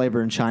forced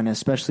labor in China,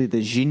 especially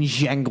the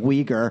Xinjiang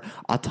Uyghur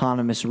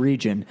Autonomous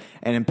Region,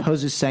 and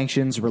imposes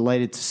sanctions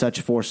related to such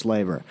forced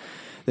labor.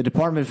 The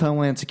Department of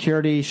Homeland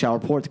Security shall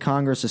report to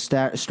Congress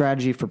a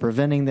strategy for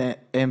preventing the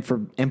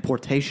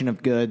importation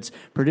of goods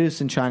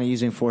produced in China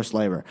using forced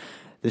labor.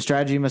 The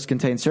strategy must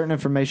contain certain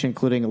information,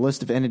 including a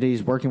list of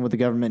entities working with the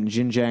government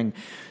in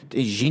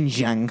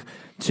Xinjiang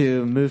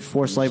to move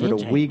forced labor to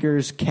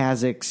Uyghurs,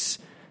 Kazakhs,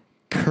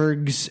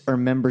 Kyrgyz, or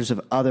members of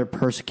other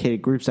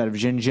persecuted groups out of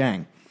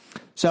Xinjiang.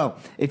 So,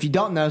 if you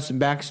don't know some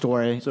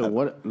backstory... So,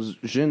 what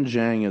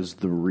Xinjiang is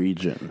the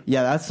region?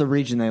 Yeah, that's the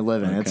region they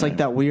live in. Okay. It's like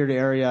that weird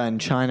area in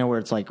China where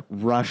it's like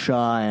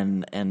Russia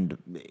and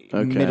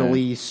Middle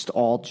East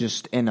all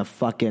just in a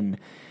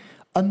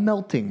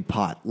melting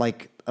pot,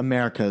 like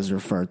America is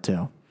referred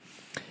to.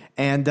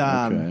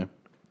 And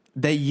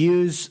they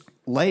use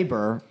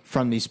labor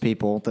from these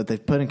people that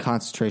they've put in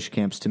concentration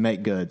camps to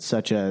make goods,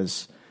 such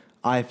as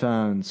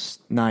iPhones,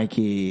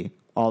 Nike,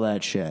 all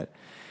that shit.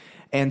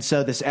 And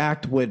so this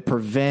act would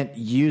prevent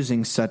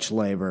using such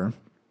labor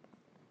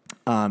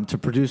to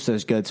produce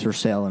those goods for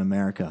sale in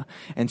America.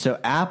 And so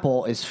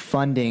Apple is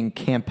funding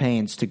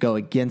campaigns to go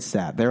against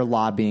that. They're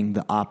lobbying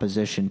the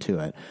opposition to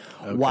it.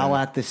 Okay. While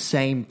at the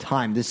same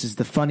time, this is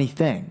the funny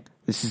thing.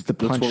 This is the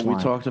punchline. That's what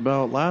we talked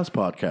about last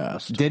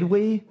podcast. Did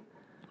we?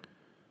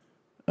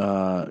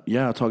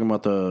 Yeah, talking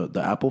about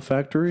the Apple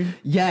factory.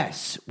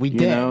 Yes, we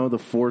did. You know, the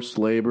forced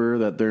labor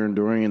that they're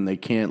enduring and they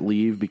can't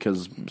leave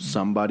because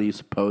somebody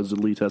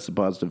supposedly tested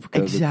positive for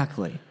COVID.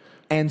 Exactly.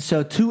 And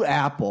so to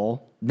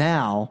Apple,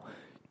 now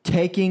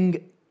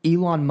taking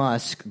Elon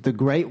Musk, the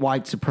great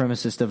white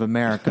supremacist of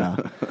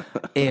America,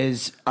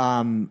 is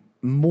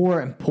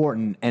more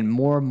important and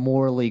more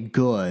morally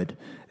good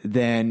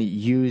than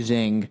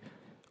using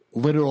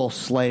literal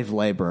slave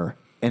labor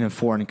in a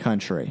foreign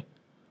country.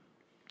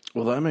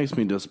 Well, that makes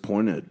me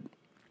disappointed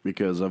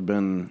because I've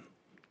been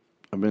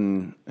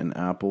an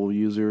Apple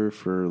user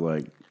for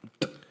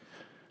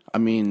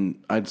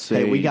I'd say...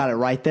 Hey, we got it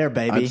right there,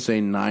 baby. I'd say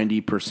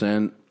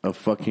 90% of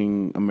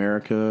fucking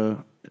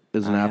America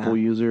is an Apple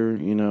user,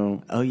 you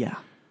know? Oh, yeah.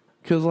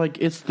 Because,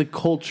 it's the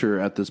culture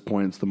at this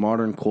point. It's the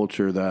modern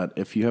culture that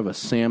if you have a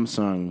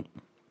Samsung,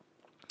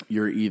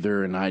 you're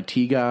either an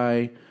IT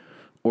guy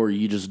or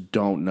you just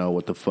don't know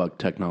what the fuck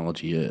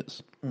technology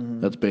is.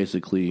 Mm-hmm. That's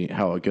basically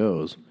how it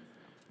goes.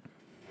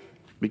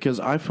 Because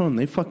iPhone,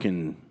 they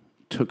fucking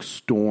took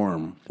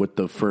storm with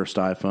the first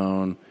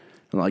iPhone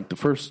and like the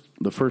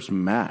first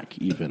Mac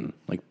even,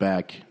 like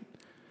back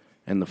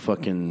in the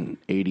fucking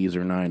 80s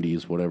or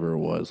 90s, whatever it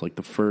was, like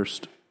the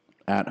first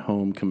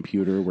at-home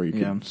computer where you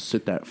could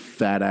sit that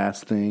fat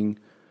ass thing.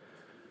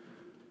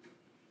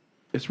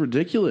 It's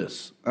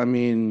ridiculous. I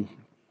mean,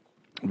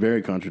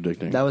 very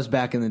contradicting. That was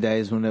back in the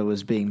days when it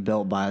was being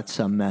built by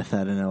some meth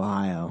head in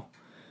Ohio.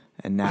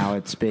 And now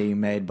it's being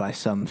made by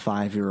some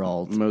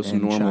 5-year-old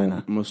in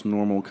China. Most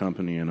normal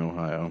company in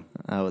Ohio.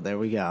 Oh, there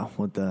we go.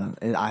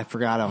 I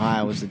forgot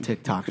Ohio was the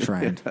TikTok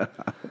trend. Yeah.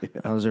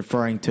 I was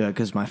referring to it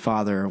because my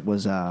father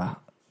was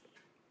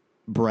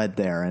bred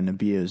there and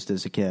abused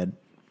as a kid.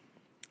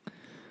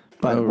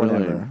 But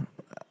whatever.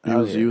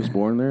 Really? He was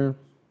born there?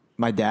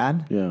 My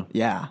dad? Yeah.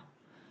 Yeah.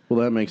 Well,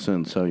 that makes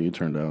sense how you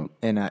turned out.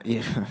 And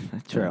yeah,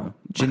 true. Yeah.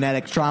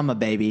 Genetic trauma,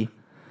 baby.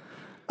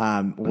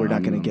 We're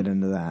not going to get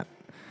into that.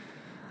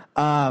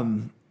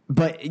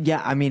 But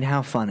yeah, I mean,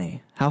 how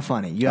funny? How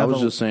funny? I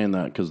was just saying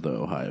that because the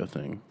Ohio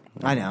thing.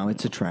 I know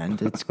it's a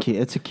trend. It's cute.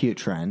 It's a cute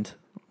trend.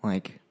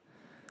 Like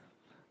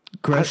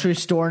grocery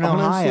store in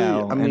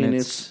Ohio. I mean,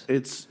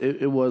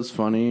 it was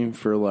funny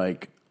for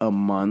like a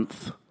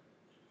month,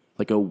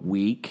 like a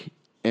week,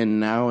 and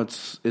now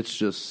it's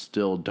just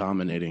still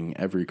dominating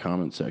every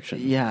comment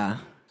section. Yeah,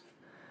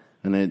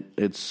 and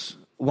it's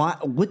why?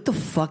 What the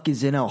fuck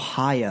is in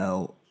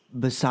Ohio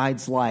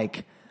besides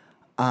like?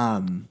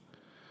 I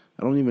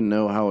don't even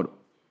know how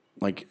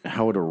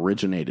it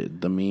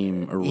originated. The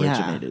meme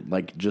originated. Yeah.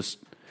 Like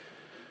just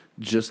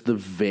the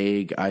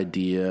vague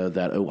idea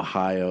that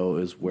Ohio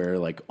is where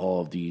like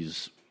all of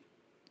these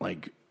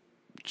like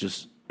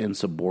just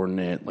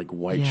insubordinate like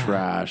white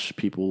trash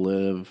people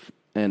live,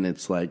 and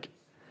it's like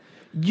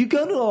you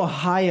go to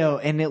Ohio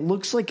and it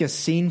looks like a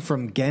scene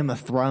from Game of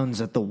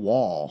Thrones at the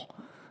wall.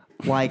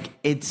 Like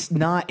it's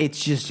not.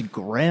 It's just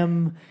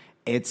grim.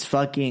 It's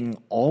fucking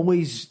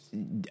always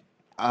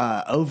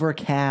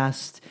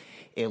overcast.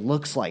 It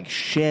looks like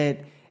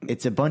shit.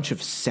 It's a bunch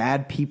of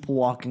sad people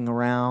walking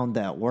around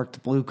that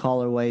worked blue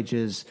collar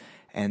wages,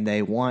 and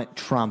they want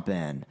Trump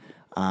in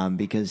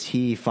because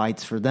he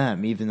fights for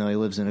them, even though he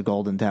lives in a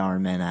golden tower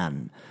in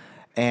Manhattan.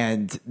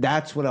 And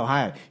that's what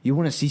Ohio. You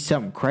want to see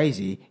something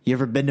crazy? You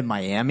ever been to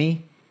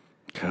Miami?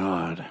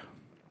 God.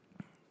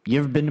 You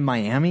ever been to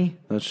Miami?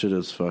 That shit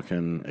is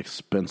fucking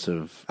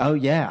expensive. Oh,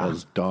 yeah.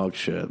 As dog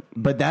shit.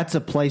 But that's a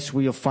place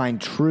where you'll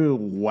find true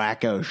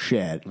wacko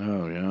shit.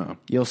 Oh, yeah.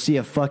 You'll see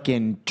a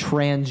fucking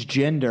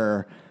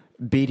transgender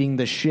beating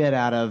the shit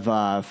out of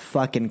a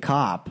fucking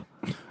cop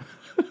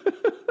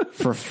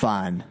for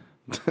fun.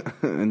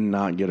 And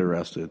not get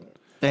arrested.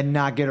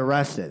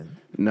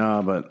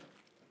 No, but,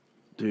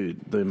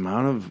 dude, the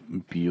amount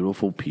of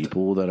beautiful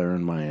people that are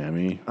in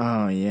Miami.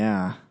 Oh,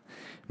 yeah.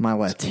 My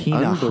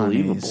Latina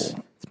honeys.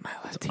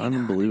 It's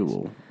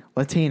unbelievable.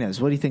 Latinas,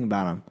 what do you think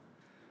about them?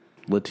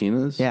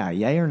 Latinas? Yeah,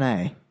 yay or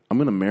nay? I'm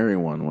going to marry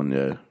one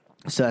day.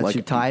 So that's like,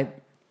 your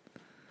type?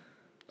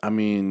 I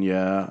mean,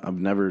 yeah, I've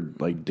never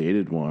like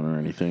dated one or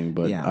anything,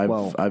 but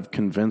I've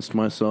convinced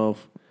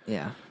myself.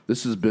 Yeah.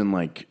 This has been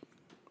like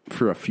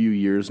for a few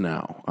years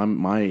now.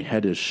 My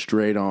head is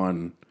straight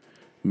on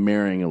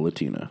marrying a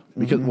Latina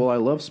because I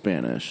love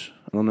Spanish.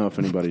 I don't know if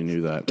anybody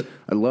knew that.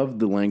 I love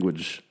the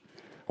language.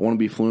 I want to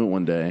be fluent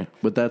one day,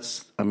 but I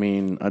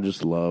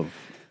just love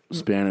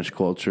Spanish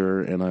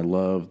culture, and I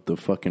love the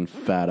fucking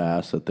fat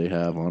ass that they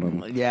have on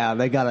them. Yeah,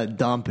 they got a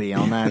dumpy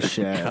on that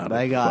shit.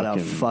 They got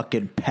a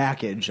fucking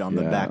package on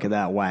the back of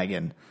that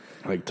wagon.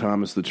 Like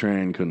Thomas the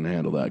Train couldn't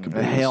handle that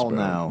caboose. Hell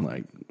no.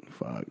 Like,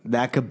 fuck.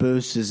 That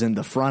caboose is in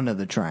the front of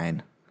the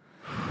train.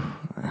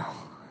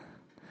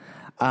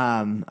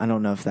 I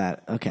don't know if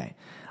that... Okay.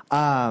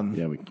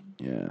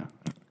 Yeah.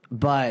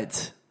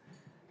 But...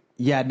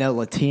 Yeah, no,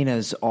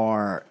 Latinas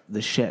are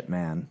the shit,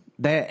 man.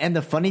 And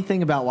the funny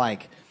thing about,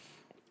 like,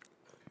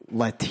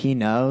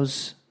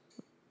 Latinos,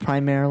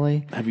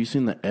 primarily... Have you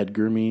seen the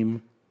Edgar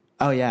meme?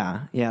 Oh,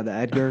 yeah. Yeah, the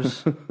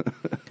Edgars.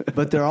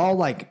 But they're all,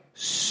 like,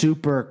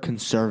 super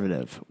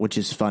conservative, which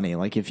is funny.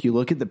 Like, if you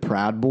look at the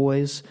Proud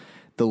Boys,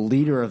 the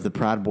leader of the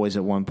Proud Boys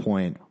at one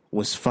point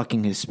was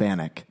fucking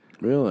Hispanic.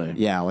 Really?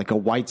 Yeah, like a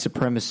white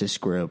supremacist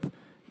group.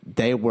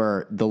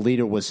 The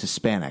leader was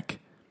Hispanic.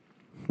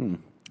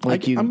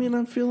 Like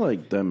I feel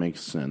like that makes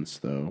sense,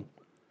 though.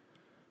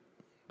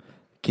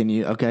 Can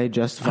you,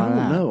 justify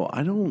that?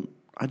 I don't know.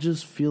 I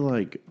just feel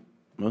like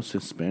most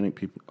Hispanic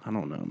people, I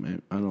don't know,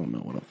 man. I don't know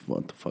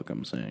what the fuck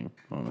I'm saying,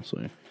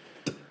 honestly.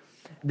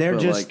 They're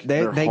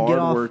they're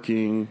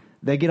hardworking.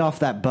 They get off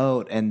that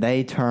boat and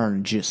they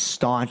turn just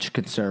staunch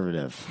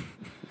conservative.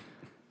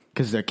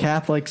 Because they're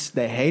Catholics,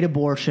 they hate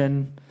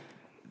abortion.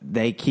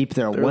 They keep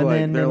their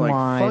women in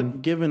line.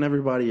 Fuck giving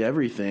everybody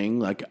everything.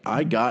 Like,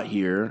 I got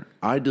here.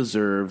 I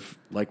deserve,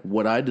 like,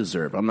 what I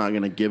deserve. I'm not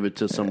going to give it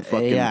to some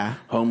fucking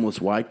homeless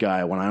white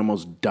guy when I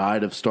almost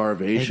died of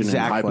starvation and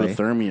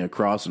hypothermia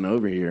crossing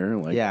over here.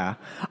 Like, yeah.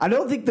 I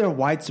don't think they're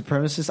white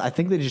supremacists. I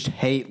think they just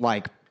hate,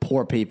 like,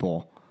 poor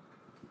people.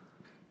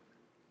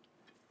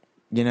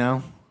 You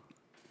know?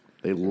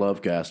 They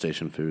love gas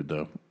station food,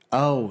 though.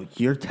 Oh,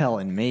 you're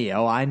telling me.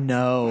 Oh, I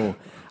know.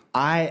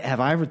 Have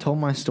I ever told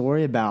my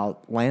story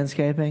about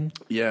landscaping?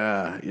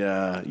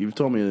 Yeah. You've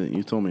told me a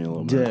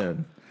little bit.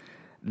 Dude,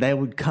 they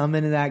would come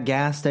into that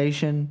gas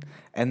station,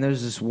 and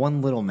there's this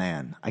one little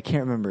man. I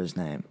can't remember his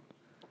name.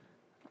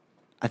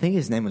 I think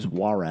his name was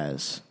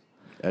Juarez.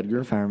 Edgar?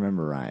 If I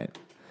remember right.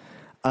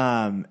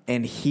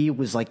 And he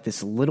was like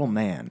this little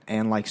man.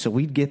 And like, so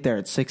we'd get there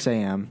at 6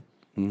 a.m.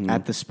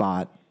 At the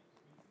spot.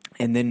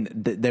 And then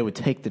they would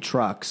take the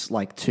trucks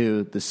like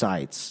to the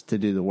sites to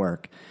do the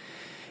work.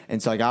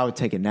 And so like I would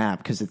take a nap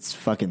because it's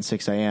fucking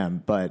 6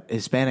 a.m. But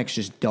Hispanics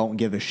just don't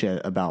give a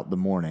shit about the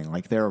morning.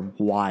 Like they're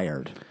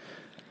wired.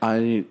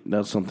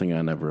 That's something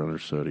I never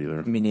understood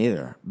either. Me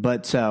neither.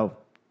 But so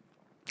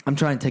I'm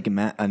trying to take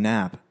a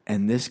nap,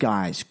 and this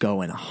guy's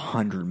going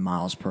 100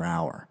 miles per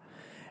hour.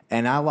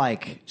 And I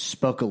like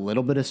spoke a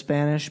little bit of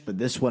Spanish, but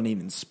this wasn't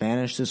even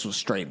Spanish. This was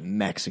straight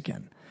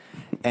Mexican.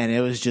 And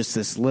it was just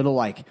this little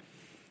like,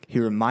 he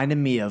reminded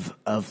me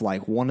of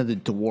like one of the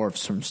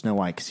dwarfs from Snow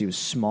White because he was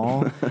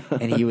small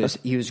and he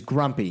was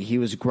grumpy. He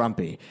was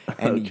grumpy.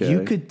 And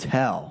you could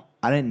tell,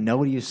 I didn't know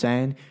what he was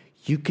saying.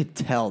 You could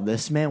tell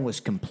this man was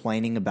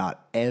complaining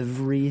about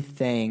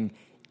everything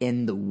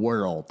in the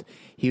world.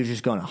 He was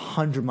just going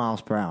 100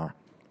 miles per hour.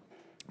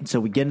 And so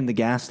we get in the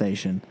gas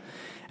station,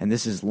 and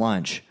this is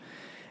lunch.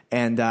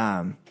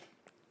 And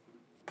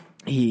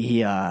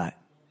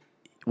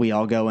we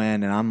all go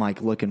in, and I'm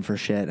like looking for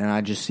shit, and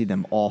I just see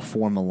them all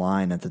form a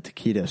line at the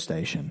taquito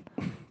station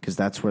because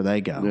that's where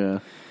they go. Yeah.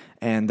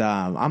 And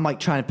I'm like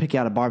trying to pick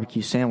out a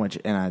barbecue sandwich,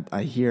 and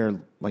I hear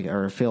like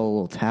or feel a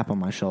little tap on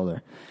my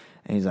shoulder,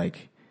 and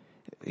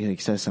he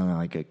says something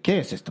like "¿Qué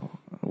es esto?"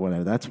 or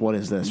whatever. That's what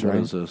is this, right?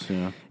 What is this?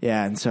 Yeah.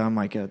 Yeah, and so I'm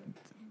like a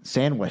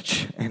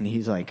sandwich, and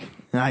he's like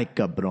 "Ay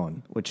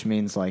cabrón," which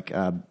means like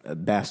a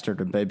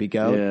bastard or baby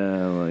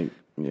goat.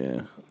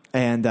 Yeah.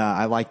 And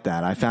I like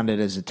that. I found it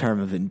as a term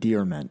of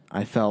endearment.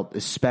 I felt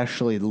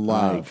especially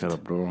loved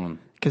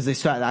because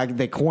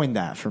they coined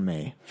that for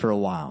me for a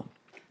while.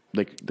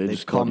 They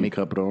just called me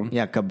cabron.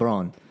 Yeah,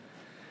 cabron.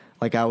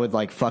 Like I would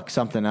like fuck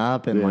something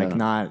up and like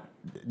not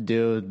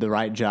do the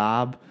right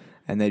job,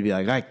 and they'd be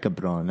like "Ay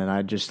cabron," and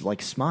I'd just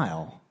like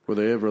smile. Were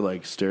they ever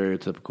like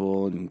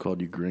stereotypical and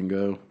called you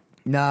gringo?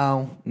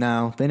 No,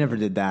 they never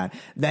did that.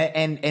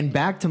 And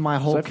back to my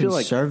whole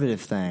conservative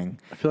thing.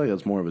 I feel like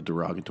that's more of a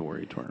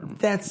derogatory term.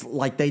 That's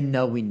like we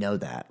know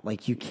that.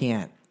 Like you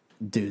can't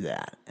do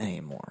that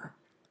anymore.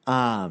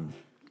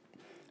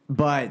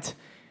 But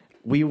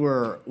we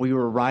were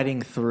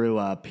riding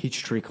through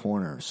Peachtree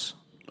Corners.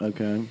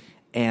 Okay.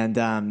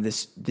 And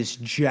this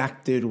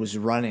jack dude was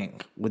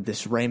running with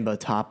this rainbow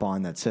top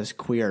on that says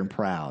 "Queer and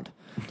Proud,"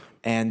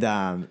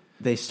 and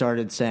they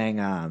started saying,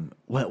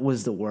 "What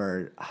was the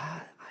word?"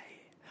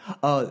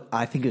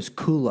 I think it was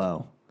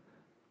culo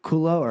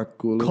or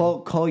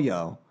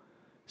collo,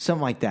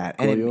 something like that,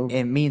 and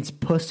it means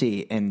pussy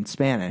in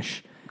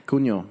Spanish.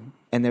 Cuño.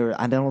 And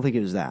I don't think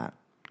it was that.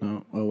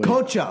 Oh wait.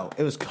 Cocho.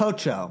 It was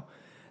cocho.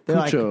 They're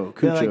like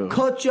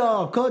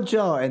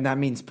cocho, and that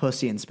means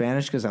pussy in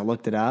Spanish because I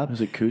looked it up.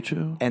 Is it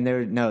cucho? And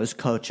no, it was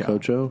cocho.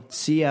 Cocho.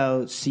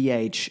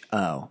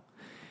 COCHO.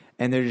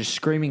 And they're just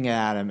screaming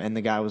at him, and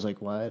the guy was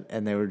like, "What?"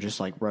 And they were just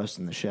like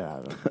roasting the shit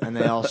out of him, and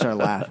they all started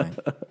laughing.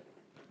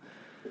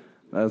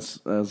 That's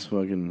funny as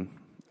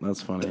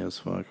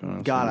fuck.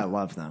 Honestly. God, I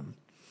love them.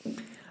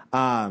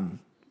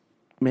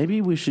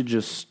 Maybe we should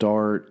just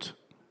start,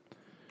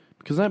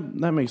 because that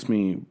makes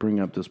me bring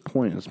up this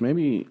point. Is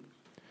maybe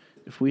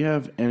if we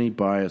have any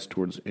bias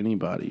towards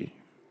anybody,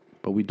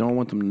 but we don't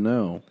want them to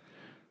know,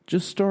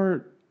 just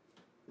start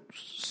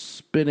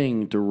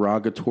spitting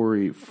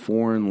derogatory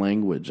foreign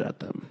language at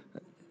them.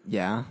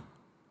 Yeah.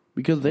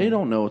 Because they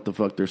don't know what the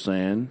fuck they're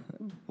saying.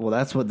 Well,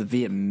 that's what the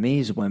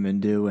Vietnamese women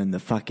do in the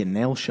fucking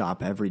nail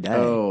shop every day.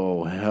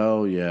 Oh,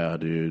 hell yeah,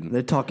 dude.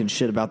 They're talking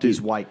shit about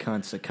these white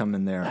cunts that come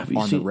in there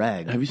the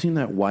reg. Have you seen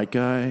that white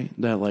guy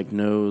that like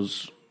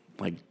knows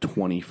like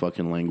 20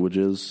 fucking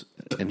languages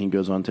and he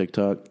goes on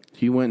TikTok?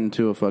 He went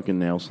into a fucking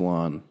nail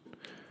salon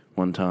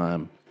one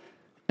time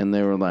and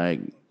they were like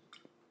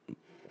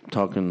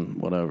talking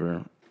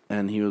whatever.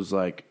 And he was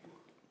like,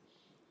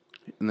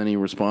 and then he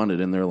responded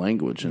in their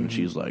language and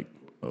she's like,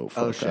 oh,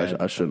 fuck, shit.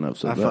 I shouldn't have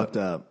said that. I fucked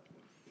up.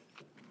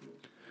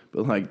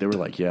 But, like, they were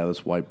like, yeah,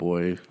 this white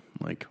boy,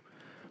 like,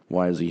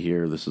 why is he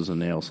here? This is a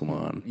nail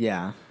salon.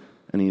 Yeah.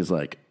 And he's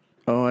like,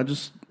 oh, I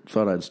just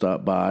thought I'd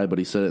stop by. But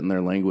he said it in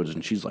their language,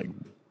 and she's like,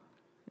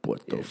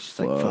 what the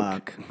fuck? Like,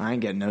 fuck. I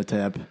ain't getting no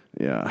tip.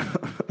 Yeah.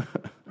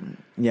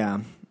 Yeah.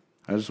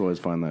 I just always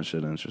find that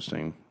shit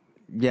interesting.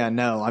 Yeah,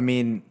 no, I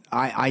mean,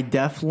 I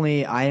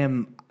definitely,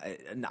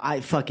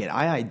 fuck it.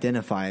 I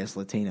identify as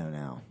Latino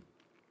now.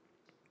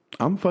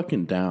 I'm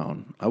fucking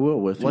down. I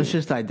will with you. Let's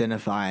just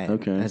identify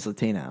as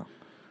Latino.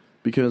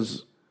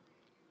 Because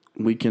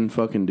we can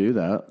fucking do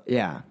that.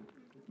 Yeah.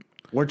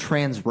 We're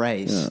trans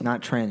race,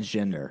 not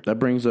transgender. That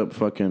brings up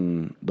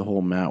fucking the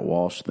whole Matt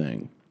Walsh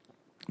thing.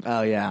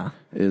 Oh, yeah.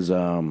 Is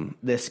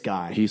this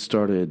guy. He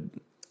started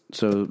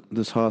So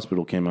this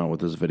hospital came out with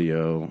this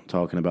video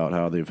talking about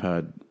how they've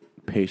had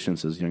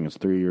patients as young as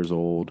 3 years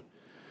old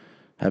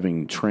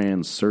having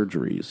trans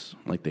surgeries.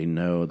 Like they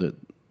know that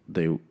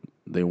they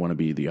want to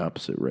be the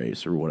opposite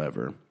race or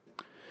whatever.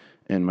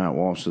 And Matt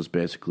Walsh is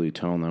basically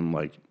telling them,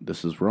 like,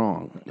 this is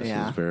wrong. This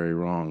is very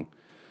wrong.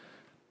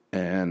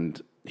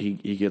 And he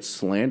gets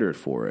slandered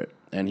for it.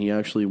 And he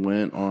actually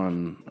went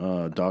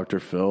on Dr.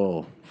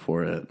 Phil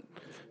for it.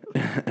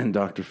 And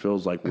Dr.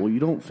 Phil's like, well, you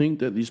don't think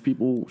that these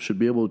people should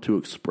be able to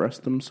express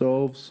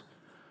themselves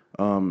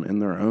in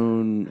their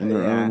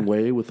own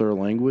way with their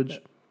language?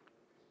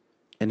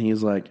 And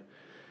he's like,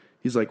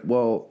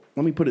 well,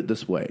 let me put it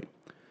this way.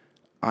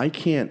 I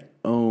can't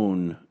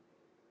own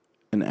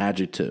an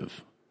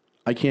adjective.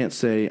 I can't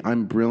say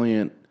I'm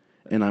brilliant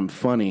and I'm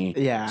funny.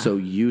 Yeah. So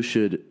you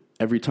should,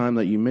 every time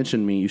that you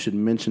mention me, you should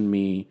mention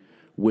me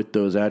with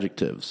those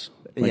adjectives.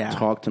 Like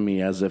talk to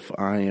me as if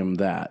I am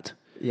that.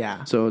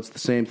 Yeah. So it's the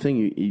same thing.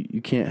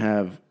 You can't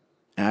have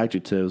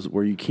adjectives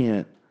where you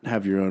can't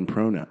have your own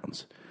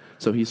pronouns.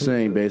 So he's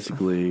saying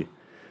basically,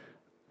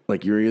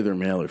 like, you're either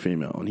male or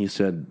female. And he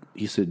said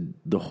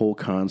the whole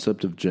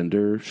concept of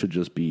gender should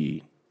just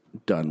be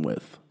done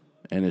with,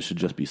 and it should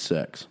just be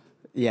sex.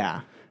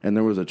 Yeah. And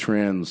there was a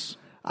trans.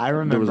 I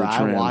remember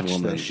I watched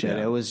woman. this shit.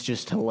 Yeah. It was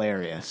just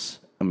hilarious.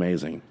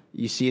 Amazing.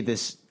 You see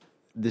this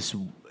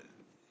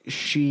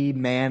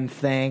she-man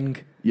thing.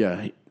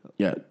 Yeah.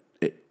 Yeah.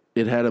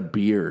 It had a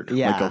beard.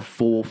 Yeah. Like a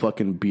full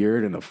fucking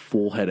beard and a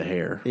full head of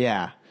hair.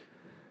 Yeah.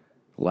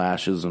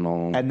 Lashes and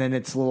all. And then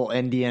its little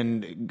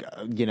Indian,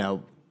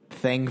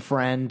 thing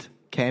friend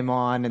came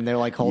on, and they're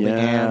like holding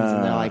hands,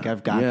 and they're like,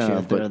 I've got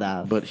you through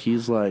that. But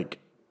he's like...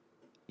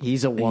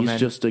 He's a woman.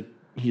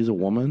 He's a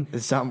woman?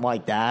 Something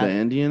like that. The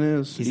Indian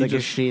is? He's like a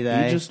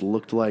she-they. He just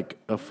looked like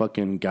a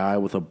fucking guy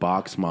with a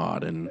box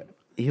mod. And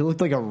he looked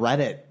like a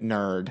Reddit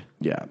nerd.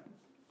 Yeah.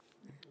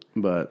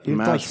 But he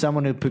looked like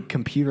someone who put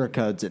computer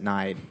codes at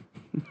night.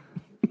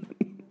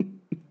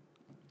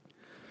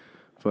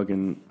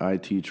 Fucking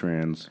IT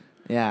trans.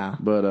 Yeah.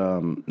 But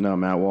no,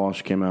 Matt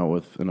Walsh came out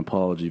with an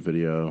apology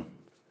video,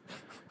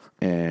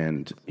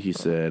 and he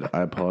said,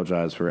 I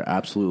apologize for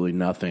absolutely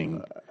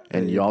nothing,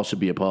 and y'all should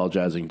be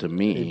apologizing to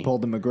me. He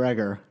pulled the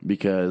McGregor.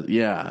 Because,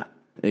 yeah,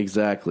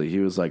 exactly. He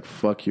was like,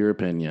 fuck your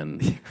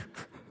opinion.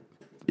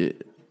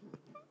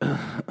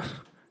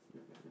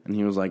 And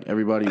he was like,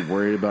 everybody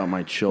worried about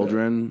my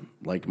children.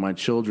 Like, my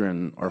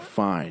children are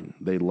fine.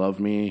 They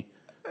love me.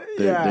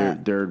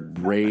 They're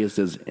raised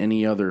as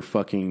any other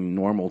fucking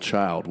normal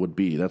child would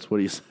be. That's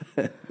what he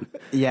said.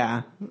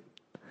 Yeah.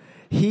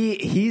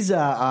 He's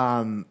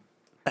a,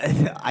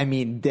 I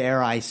mean,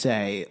 dare I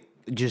say,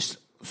 just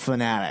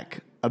fanatic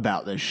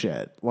about this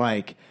shit.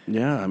 Like,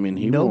 yeah, I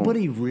mean,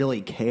 nobody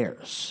really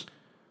cares.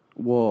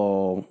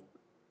 Well,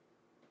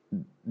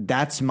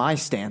 that's my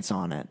stance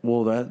on it.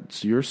 Well,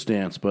 that's your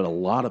stance, but a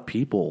lot of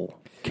people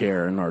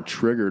care and are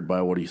triggered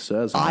by what he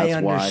says. And I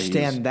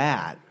understand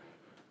that.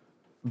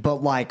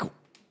 But, like,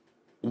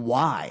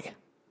 why?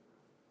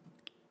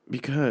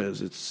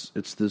 Because it's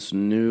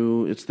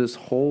this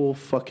whole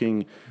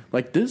fucking,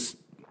 like, this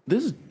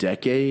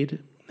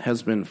decade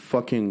has been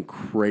fucking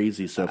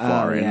crazy so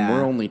far, and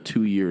we're only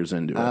 2 years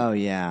into it. Oh,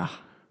 yeah.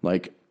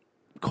 Like,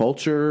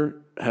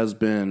 culture has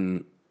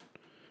been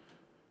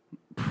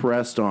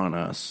pressed on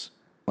us,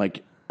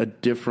 like, a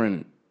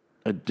different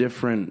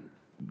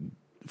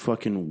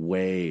fucking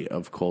way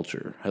of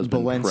culture has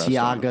been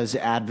Balenciaga's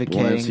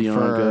advocating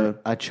for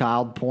a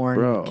child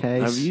porn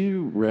case. Have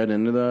you read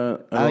into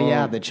that?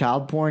 Yeah, the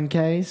child porn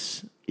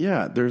case.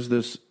 Yeah,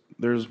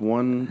 there's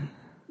one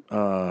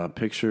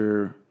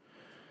picture,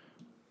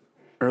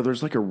 or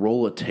there's like a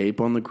roll of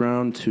tape on the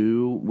ground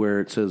too, where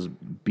it says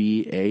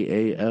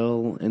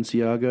BAAL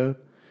Balenciaga,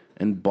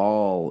 and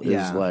Ball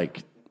is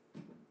like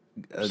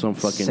some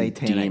fucking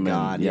satanic demon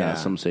god,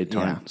 some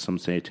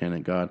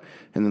satanic god.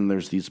 And then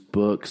there's these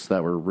books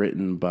that were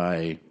written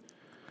by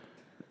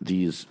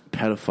these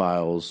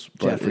pedophiles,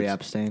 Jeffrey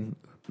Epstein.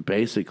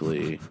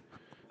 Basically,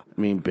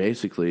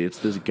 it's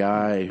this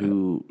guy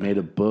who made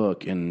a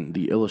book, and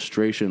the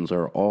illustrations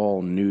are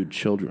all nude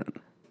children.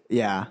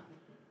 Yeah,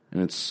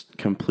 and it's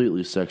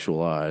completely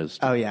sexualized.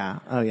 Oh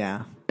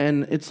yeah.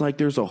 And it's like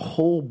there's a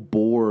whole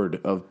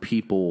board of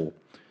people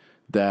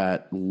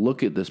that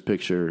look at this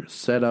picture,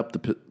 set up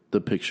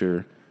the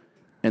picture,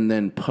 and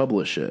then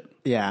publish it.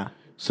 Yeah.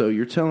 So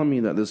you're telling me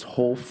that this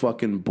whole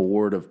fucking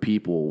board of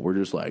people were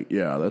just like,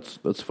 yeah,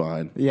 that's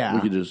fine. Yeah.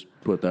 We could just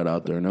put that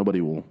out there.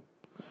 Nobody will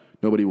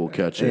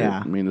catch it.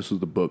 Yeah. I mean, this is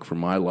the book from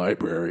my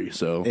library,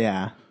 so.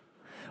 Yeah.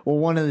 Well,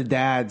 one of the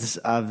dads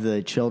of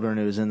the children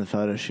who was in the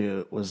photo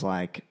shoot was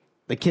like,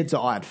 the kids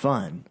all had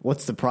fun.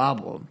 What's the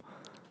problem?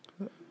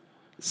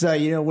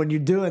 So, when you're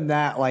doing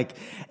that, like,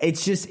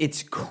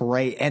 it's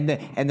great. And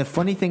the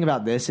funny thing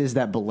about this is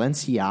that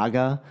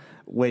Balenciaga,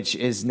 which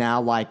is now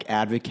like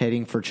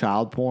advocating for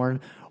child porn,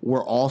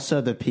 were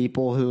also the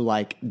people who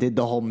like did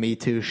the whole Me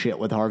Too shit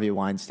with Harvey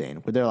Weinstein,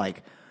 where they're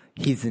like,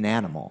 he's an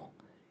animal.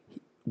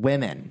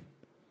 Women.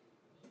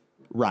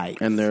 Right.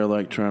 And they're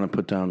like trying to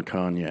put down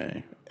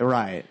Kanye.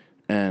 Right.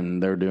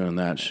 and they're doing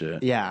that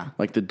shit. Yeah.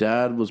 Like the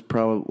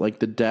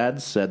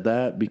dad said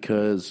that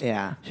because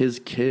his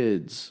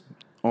kids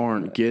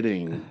aren't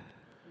getting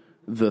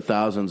the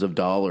thousands of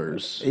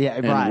dollars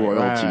and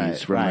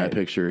royalties from that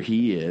picture.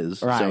 He is.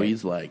 So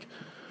he's like,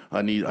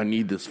 I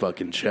need this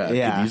fucking check.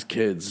 Yeah. These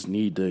kids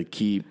need to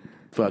keep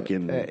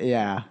fucking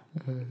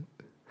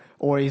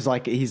Or he's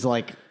like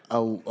a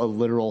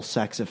literal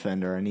sex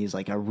offender, and he's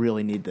like, I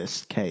really need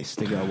this case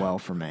to go well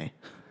for me.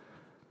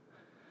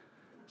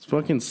 It's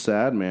fucking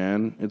sad,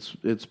 man.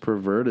 It's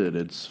perverted.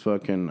 It's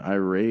fucking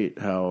irate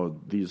how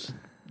these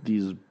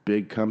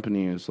big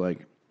companies,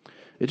 like,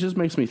 it just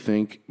makes me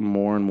think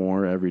more and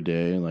more every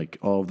day. Like,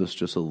 all of this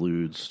just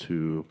alludes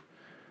to,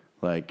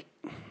 like,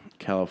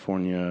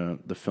 California,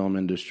 the film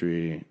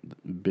industry,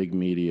 big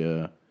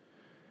media,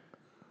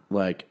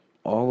 like,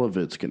 all of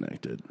it's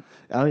connected.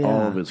 Oh, yeah.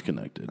 All of it's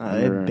connected.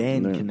 They've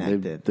been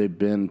connected. They've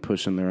been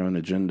pushing their own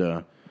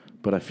agenda,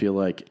 but I feel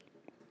like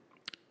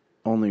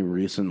only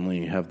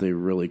recently have they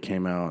really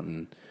came out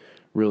and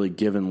really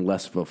given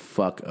less of a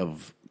fuck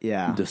of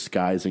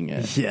disguising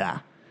it. Yeah.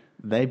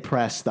 They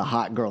pressed the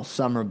hot girl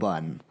summer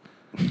button,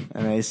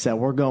 and they said,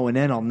 we're going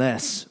in on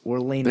this. We're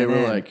leaning in.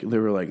 They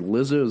were like,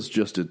 Lizzo's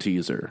just a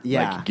teaser.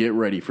 Yeah. Like, get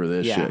ready for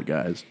this shit,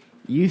 guys.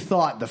 You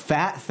thought the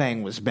fat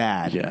thing was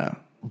bad. Yeah.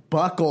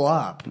 Buckle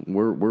up.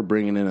 We're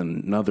bringing in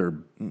another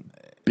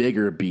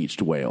bigger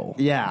beached whale.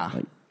 Yeah.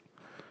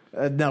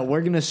 No,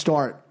 we're going to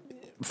start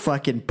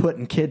fucking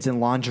putting kids in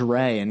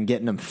lingerie and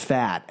getting them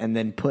fat and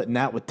then putting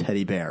that with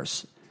teddy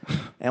bears.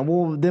 And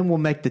we'll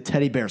make the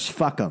teddy bears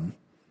fuck them.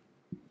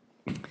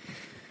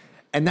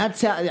 And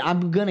that's how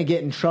I'm going to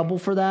get in trouble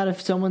for that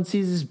if someone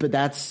sees this, but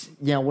that's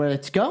where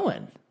it's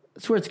going.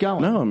 That's where it's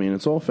going. No, I mean,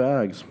 it's all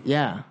fags.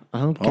 Yeah.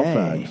 Okay. All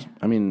fags.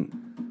 I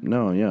mean,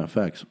 no, yeah,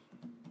 facts.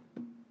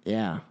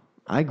 Yeah.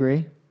 I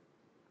agree.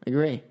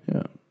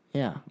 Yeah.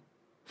 Yeah.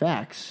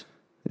 Facts.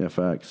 Yeah,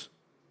 facts.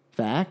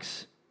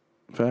 Facts?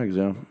 Facts,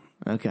 yeah.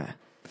 Okay.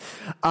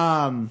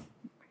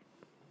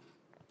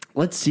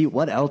 Let's see,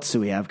 what else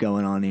do we have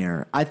going on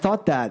here? I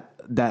thought that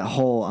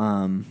whole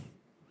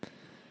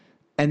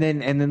and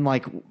then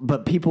like,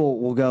 but people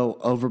will go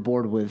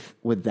overboard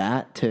with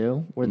that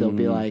too, where they'll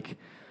be like,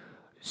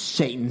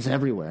 Satan's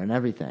everywhere and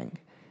everything.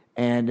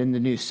 And in the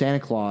new Santa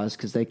Claus,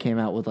 because they came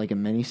out with like a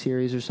mini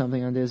series or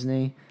something on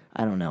Disney,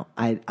 I don't know.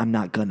 I'm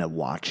not gonna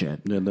watch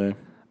it. Did they?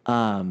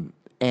 And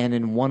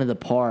in one of the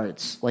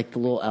parts, like the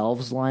little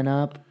elves line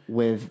up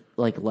with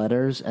like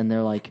letters, and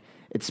they're like,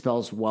 it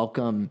spells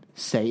welcome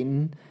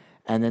Satan.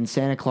 And then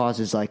Santa Claus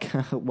is like,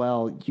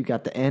 well, you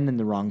got the N in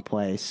the wrong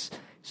place.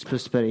 You're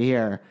supposed to put it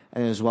here.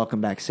 And it was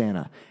welcome back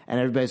Santa. And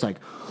everybody's like,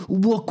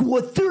 look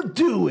what they're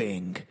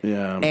doing.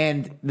 Yeah.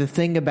 And the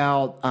thing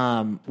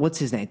about, what's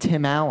his name?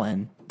 Tim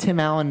Allen. Tim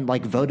Allen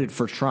like voted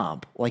for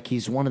Trump. Like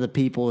he's one of the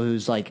people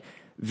who's like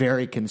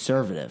very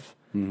conservative.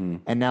 Mm-hmm.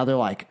 And now they're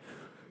like,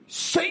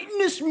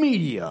 Satanist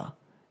media.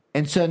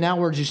 And so now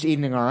we're just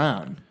eating our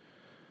own.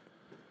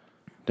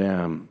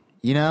 Damn.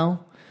 You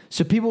know?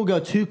 So people go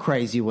too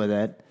crazy with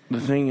it. The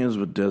thing is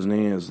with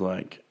Disney is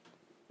like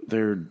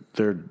they're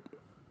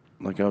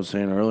like I was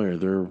saying earlier,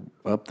 they're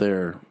up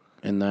there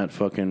in that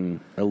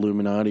fucking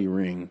Illuminati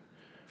ring.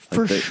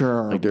 For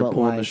sure. Like they're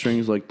pulling the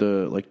strings like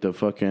the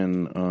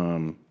fucking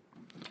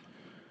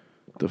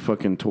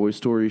Toy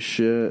Story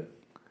shit.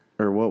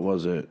 Or what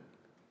was it?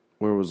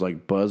 Where it was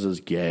like Buzz is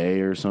gay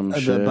or some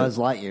shit. The Buzz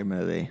Lightyear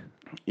movie.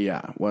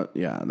 Yeah,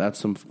 that's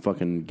some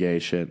fucking gay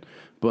shit.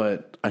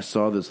 But I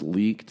saw this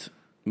leaked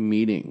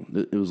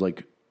meeting. It was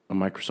like a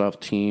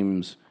Microsoft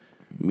Teams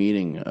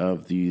meeting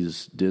of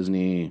these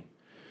Disney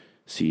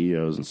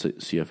CEOs and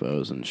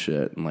CFOs and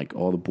shit, and like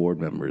all the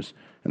board members.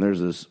 And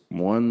there's this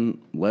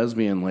one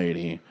lesbian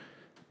lady,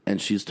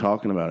 and she's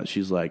talking about it.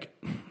 She's like,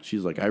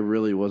 I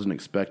really wasn't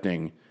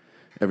expecting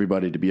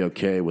everybody to be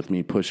okay with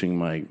me pushing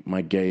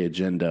my gay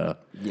agenda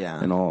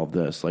and all of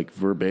this, like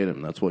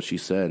verbatim. That's what she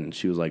said. And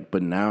she was like,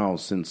 but now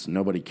since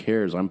nobody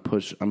cares, I'm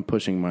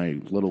pushing my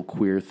little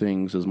queer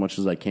things as much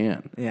as I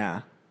can.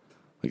 Yeah.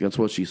 Like that's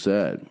what she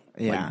said.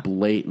 Yeah. Like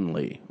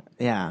blatantly.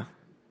 Yeah.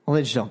 Well,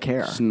 they just don't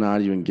care. It's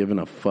not even giving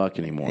a fuck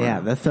anymore. Yeah,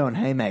 they're throwing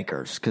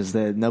haymakers because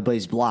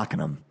nobody's blocking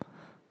them.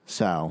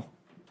 So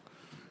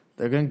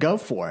they're going to go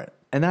for it.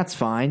 And that's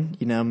fine.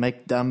 You know,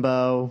 make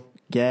Dumbo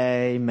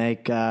gay,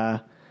 make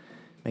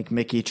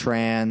Mickey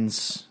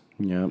trans.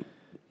 Yep.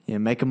 You know,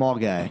 make them all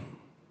gay.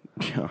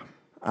 Yeah.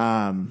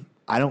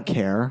 I don't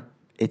care.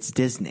 It's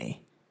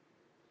Disney.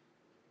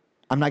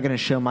 I'm not going to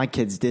show my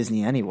kids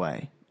Disney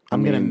anyway.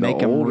 I'm going to make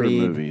them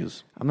read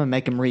movies. I'm going to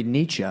make them read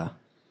Nietzsche.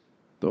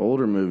 The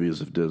older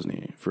movies of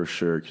Disney, for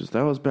sure, because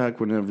that was back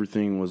when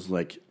everything was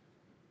like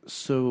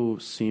so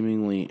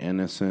seemingly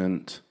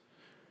innocent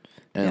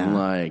and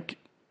like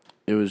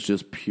it was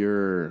just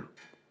pure.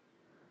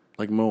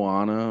 Like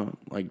Moana,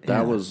 like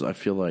that was, I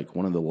feel like,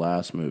 one of the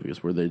last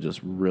movies where they just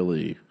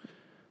really,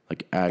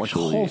 like,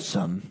 actually like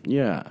wholesome,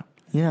 yeah,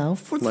 you know,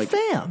 for the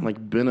fam, like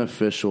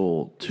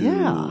beneficial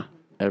to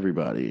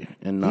everybody,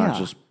 and not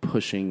just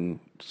pushing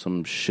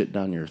some shit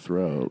down your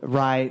throat,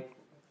 right?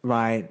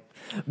 Right.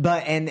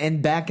 But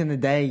and back in the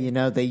day, you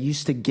know, they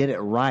used to get it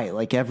right.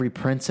 Like every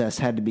princess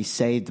had to be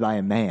saved by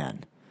a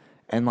man.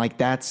 And like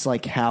that's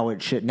like how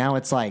it should. Now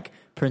it's like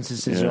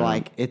princesses are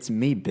like, it's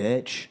me,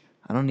 bitch.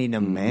 I don't need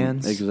no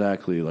mans.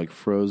 Exactly. Like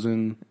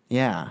Frozen.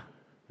 Yeah.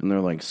 And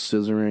they're like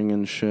scissoring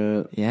and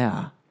shit.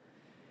 Yeah.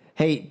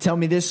 Hey, tell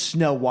me this,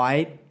 Snow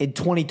White. In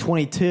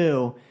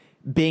 2022,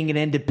 being an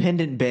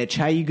independent bitch,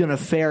 how you going to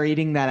fare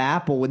eating that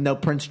apple with no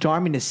Prince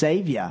Charming to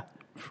save you?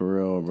 For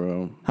real,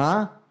 bro.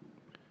 Huh?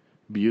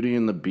 Beauty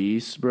and the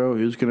Beast, bro.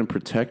 Who's going to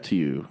protect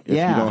you if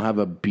you don't have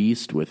a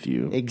beast with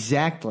you?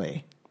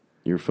 Exactly.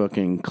 Your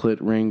fucking clit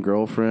ring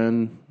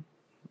girlfriend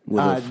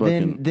with a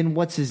fucking... Then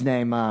what's his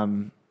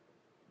name?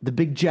 The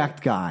big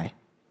jacked guy.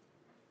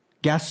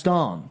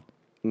 Gaston.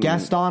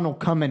 Gaston will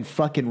come and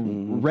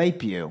fucking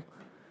rape you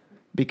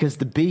because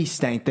the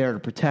beast ain't there to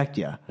protect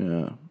you.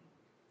 Yeah.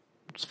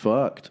 It's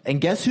fucked. And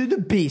guess who the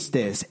beast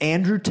is?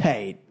 Andrew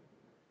Tate.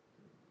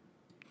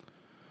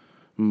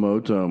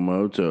 Moto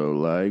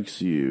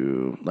likes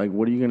you. Like,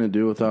 what are you going to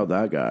do without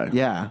that guy?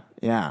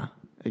 Yeah,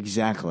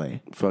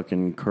 exactly.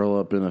 Fucking curl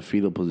up in a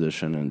fetal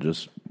position and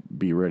just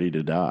be ready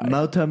to die.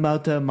 Moto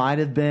might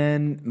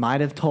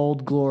have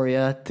told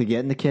Gloria to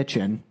get in the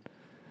kitchen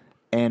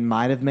and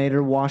might have made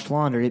her wash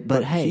laundry,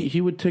 but hey.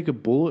 He would take a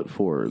bullet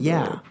for her,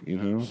 though, you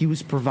know? He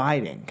was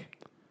providing.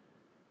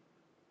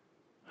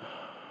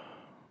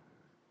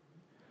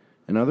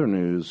 In other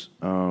news,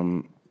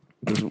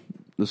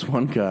 this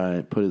one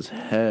guy put his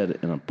head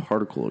in a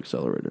particle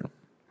accelerator.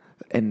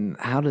 And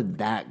how did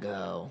that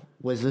go?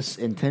 Was this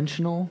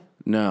intentional?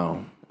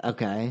 No.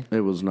 Okay.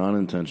 It was not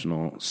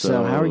intentional.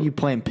 So how are you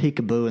playing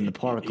peekaboo in the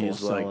particle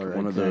accelerator?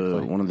 He's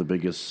like one of the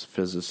biggest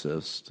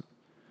physicists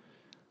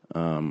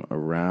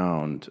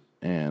around,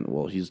 and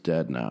well, he's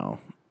dead now.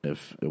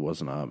 If it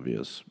wasn't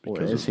obvious,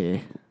 because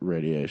of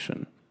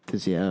radiation.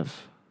 Does he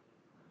have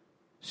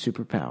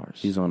superpowers?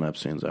 He's on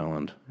Epstein's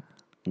island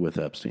with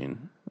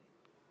Epstein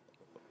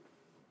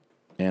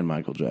and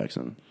Michael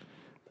Jackson.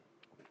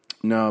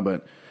 No,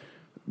 but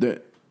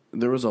there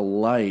was a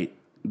light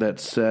that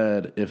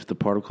said if the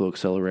particle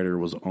accelerator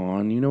was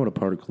on. You know what a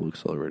particle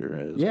accelerator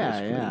is? Yeah,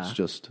 basically. yeah. It's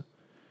just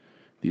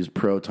these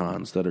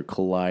protons that are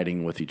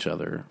colliding with each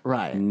other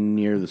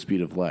near the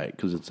speed of light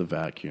because it's a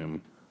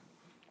vacuum.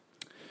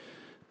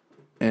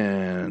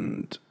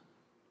 And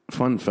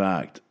fun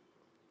fact,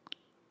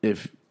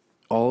 if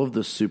all of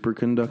the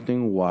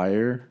superconducting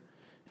wire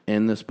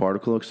in this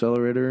particle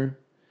accelerator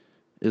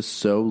is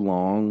so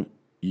long,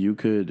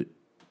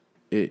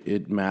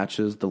 it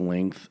matches the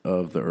length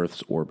of the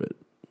Earth's orbit.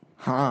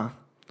 Huh.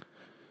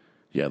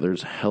 Yeah,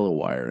 there's hella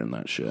wire in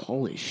that shit.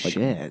 Holy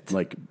shit.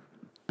 Like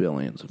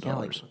billions of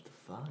dollars. Like, what the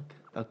fuck?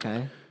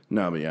 Okay.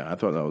 No, but yeah, I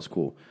thought that was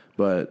cool.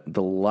 But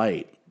the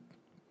light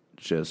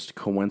just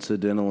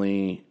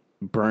coincidentally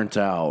burnt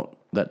out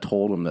that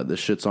told him that this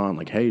shit's on.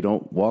 Like, hey,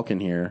 don't walk in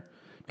here,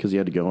 because he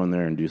had to go in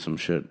there and do some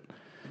shit.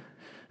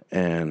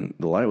 And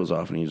the light was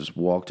off, and he just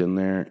walked in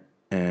there,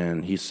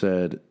 and he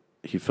said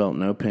he felt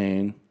no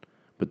pain,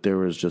 but there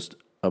was just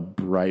a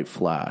bright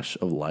flash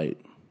of light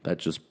that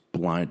just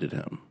blinded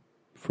him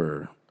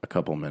for a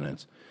couple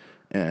minutes.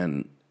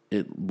 And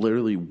it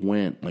literally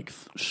went like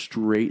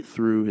straight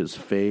through his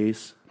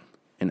face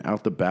and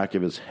out the back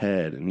of his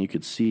head, and you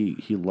could see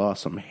he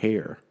lost some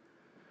hair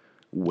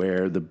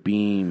where the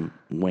beam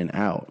went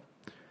out.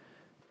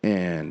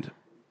 And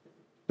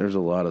there's a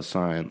lot of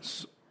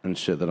science and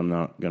shit that I'm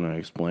not going to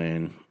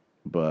explain,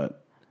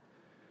 but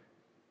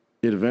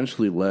it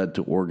eventually led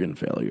to organ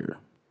failure.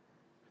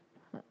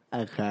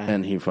 Okay.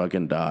 And he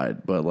fucking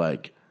died. But,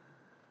 like,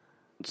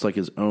 it's like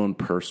his own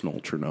personal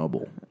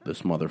Chernobyl,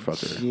 this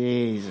motherfucker.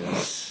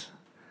 Jesus.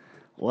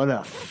 What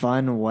a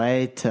fun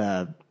way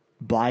to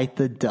bite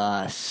the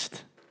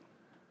dust.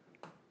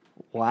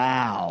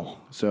 Wow.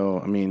 So,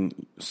 I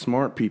mean,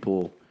 smart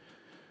people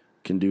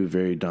can do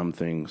very dumb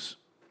things,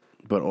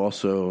 but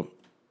also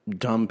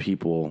dumb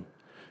people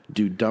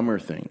do dumber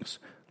things.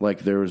 Like,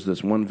 there was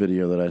this one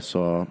video that I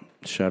saw,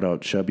 shout out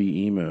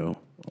Chubby Emo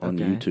on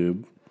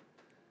YouTube.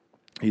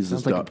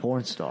 Sounds like a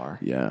porn star.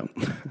 Yeah.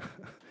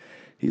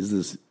 He's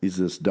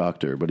this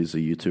doctor, but he's a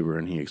YouTuber,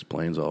 and he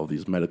explains all of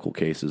these medical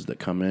cases that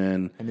come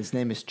in. And his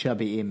name is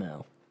Chubby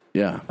Emo.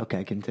 Yeah.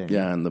 Okay, continue.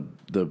 Yeah, and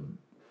the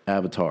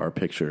avatar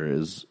picture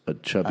is a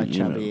chubby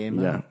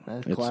emo. Yeah,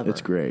 that's clever.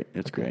 It's great.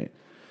 It's great.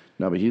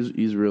 No, but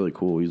he's really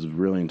cool. He's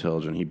really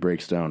intelligent. He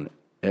breaks down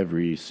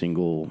every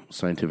single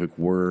scientific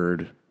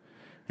word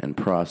and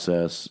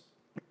process.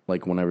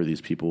 Like whenever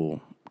these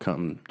people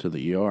come to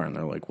the ER and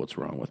they're like, "What's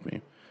wrong with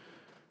me?"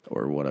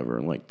 or whatever.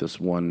 And like this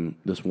one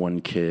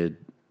kid,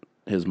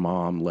 his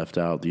mom left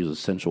out these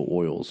essential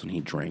oils and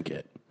he drank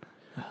it,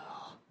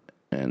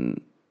 and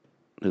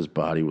his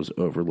body was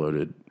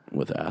overloaded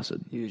with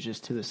acid. He was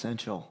just too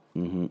essential.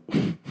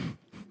 Mm-hmm.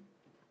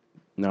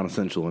 Not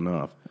essential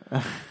enough.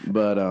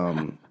 But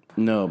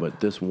no, but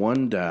this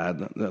one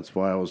dad, that's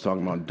why I was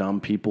talking about dumb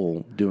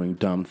people doing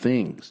dumb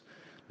things.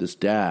 This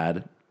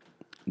dad,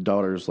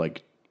 daughter's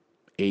like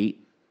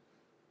 8,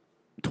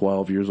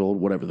 12 years old,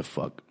 whatever the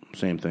fuck.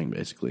 Same thing,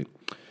 basically.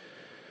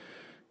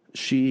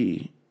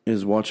 She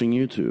is watching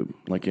YouTube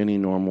like any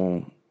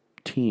normal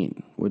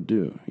teen would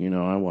do. You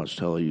know, I watched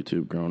hella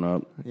YouTube growing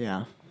up.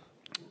 Yeah.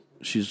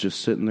 She's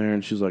just sitting there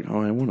and she's like,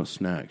 oh, I want a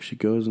snack. She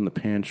goes in the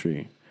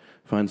pantry,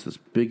 finds this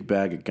big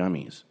bag of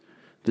gummies.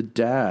 The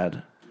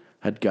dad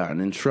had gotten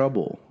in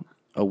trouble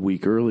a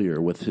week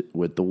earlier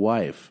with the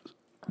wife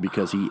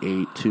because he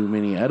ate too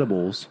many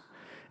edibles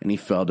and he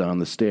fell down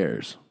the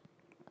stairs.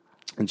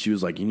 And she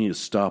was like, you need to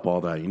stop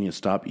all that. You need to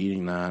stop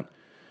eating that.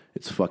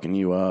 It's fucking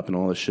you up and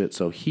all this shit.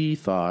 So he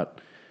thought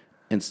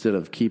instead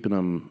of keeping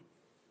them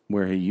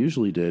where he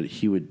usually did,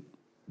 he would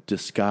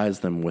disguise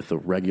them with a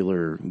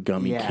regular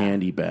gummy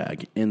candy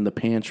bag in the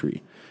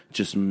pantry.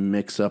 Just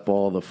mix up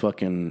all the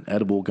fucking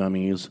edible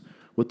gummies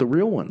with the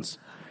real ones.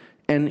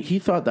 And he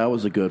thought that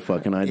was a good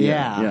fucking idea.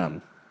 Yeah.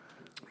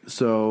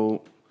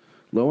 So,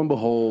 lo and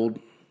behold,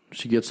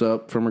 she gets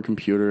up from her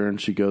computer and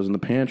she goes in the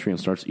pantry and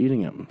starts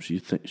eating them. She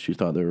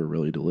thought they were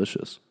really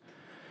delicious.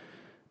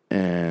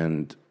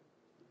 And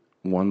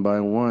one by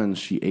one,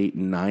 she ate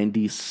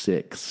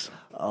 96.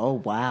 Oh,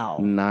 wow.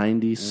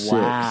 96.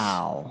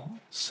 Wow.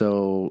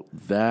 So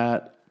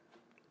that,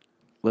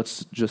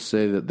 let's just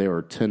say that they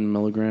were 10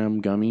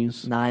 milligram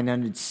gummies.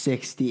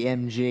 960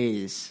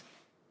 mgs.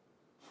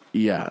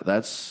 Yeah,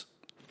 that's,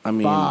 I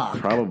mean,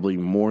 probably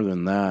more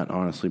than that,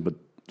 honestly. But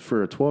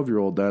for a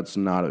 12-year-old, that's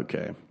not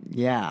okay.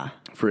 Yeah.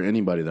 For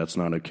anybody, that's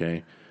not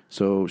okay.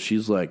 So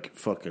she's like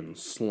fucking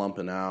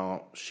slumping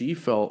out. She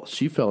fell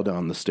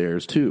down the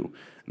stairs too.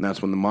 And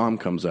that's when the mom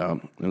comes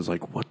out and is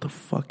like, what the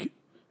fuck?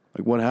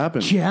 Like, what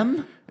happened?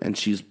 Jim? And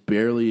she's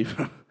barely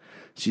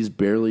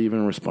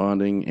even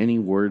responding. Any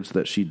words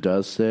that she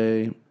does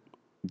say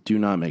do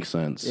not make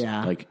sense.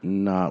 Yeah. Like,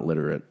 not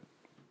literate.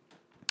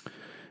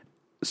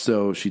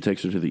 So she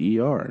takes her to the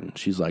ER, and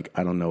she's like,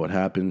 I don't know what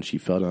happened. She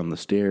fell down the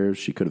stairs.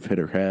 She could have hit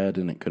her head,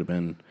 and it could have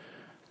been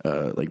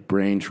like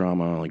brain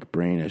trauma, like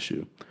brain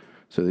issue.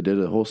 So they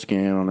did a whole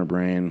scan on her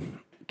brain,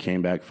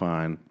 came back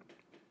fine,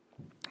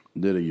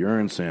 did a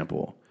urine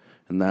sample,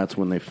 and that's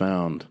when they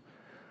found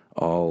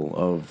all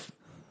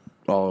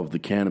of the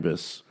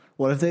cannabis.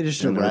 What if they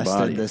just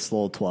arrested this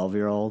little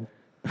 12-year-old?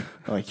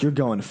 Like, you're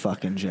going to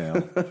fucking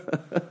jail.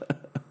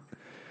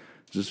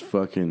 Just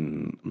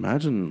fucking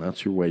imagine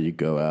that's your way you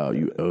go out.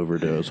 You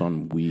overdose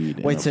on weed.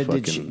 Wait, so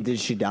did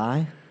she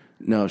die?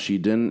 No, she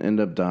didn't end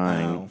up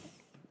dying. Oh.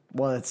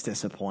 Well, that's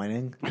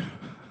disappointing.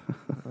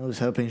 I was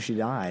hoping she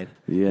died.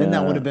 Yeah. Then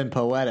that would have been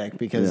poetic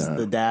because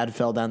the dad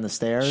fell down the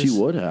stairs. She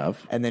would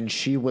have. And then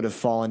she would have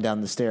fallen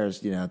down the stairs,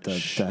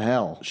 to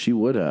hell. She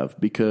would have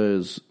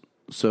because,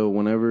 so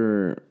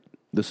whenever,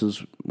 this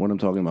is what I'm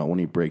talking about when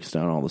he breaks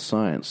down all the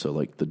science. So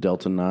like the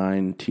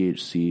Delta-9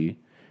 THC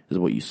is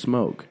what you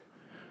smoke.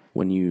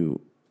 When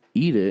you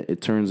eat it,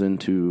 it turns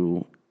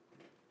into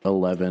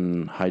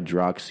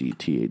 11-hydroxy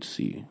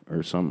THC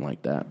or something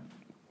like that.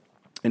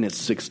 And it's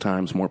 6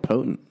 times more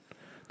potent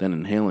than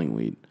inhaling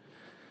weed.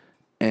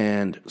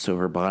 And so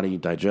her body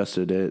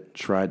digested it,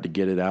 tried to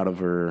get it out of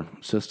her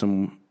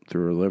system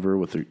through her liver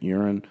with her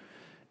urine.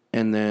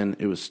 And then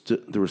it was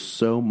there was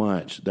so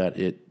much that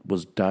it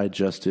was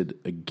digested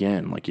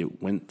again. Like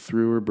it went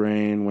through her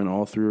brain, went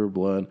all through her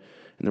blood.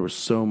 And there was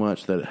so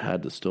much that it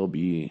had to still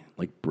be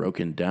like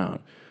broken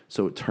down.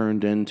 So it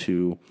turned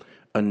into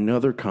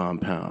another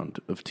compound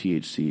of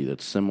THC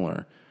that's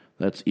similar,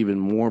 that's even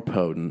more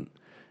potent.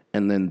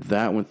 And then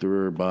that went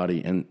through her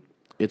body, and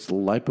it's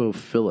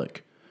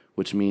lipophilic,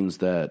 which means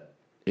that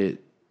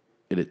it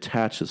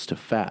attaches to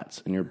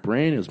fats, and your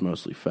brain is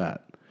mostly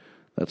fat.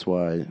 That's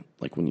why,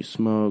 like when you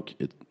smoke,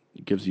 it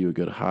gives you a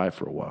good high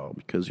for a while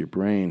because your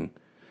brain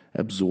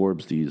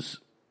absorbs these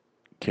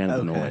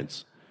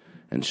cannabinoids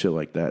and shit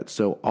like that.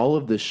 So all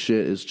of this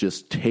shit is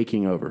just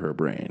taking over her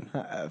brain.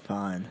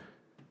 Fine.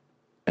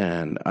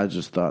 And I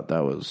just thought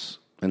that was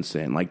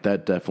insane. Like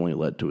that definitely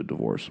led to a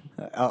divorce.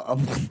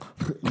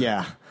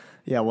 Yeah.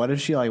 Yeah, what if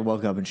she like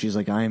woke up and she's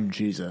like, I am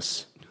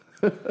Jesus?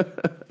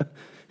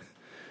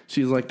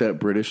 She's like that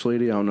British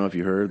lady. I don't know if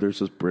you heard. There's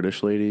this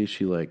British lady.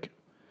 She like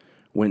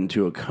went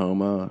into a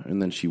coma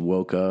and then she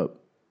woke up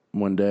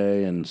one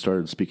day and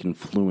started speaking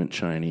fluent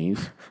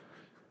Chinese.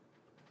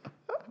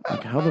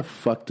 Like, how the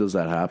fuck does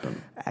that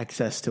happen?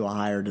 Access to a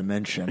higher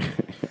dimension.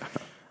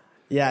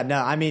 Yeah,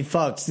 no, I mean,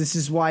 folks, this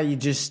is why you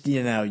just,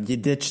 you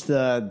ditch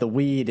the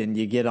weed and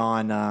you get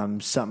on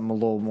something a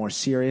little more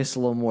serious, a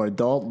little more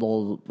adult, a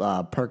little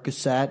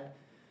Percocet,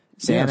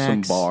 Xanax,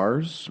 some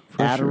bars, for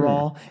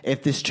Adderall. Sure.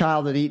 If this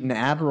child had eaten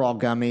Adderall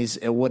gummies,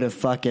 it would have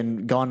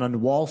fucking gone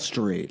on Wall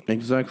Street.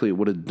 Exactly. It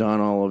would have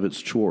done all of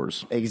its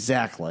chores.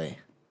 Exactly.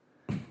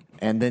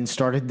 And then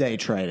started day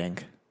trading.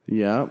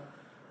 Yeah.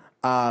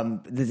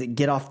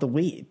 Get off the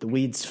weed. The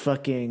weed's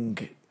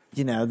fucking...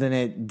 then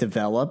it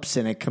develops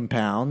and it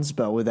compounds.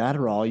 But with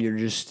Adderall, you're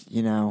just,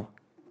 You're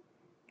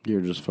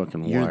just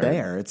fucking wired. You're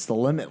there. It's the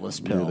limitless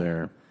pill. You're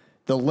there.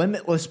 The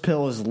limitless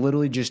pill is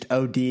literally just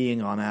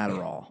ODing on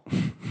Adderall.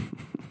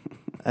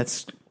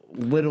 That's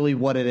literally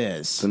what it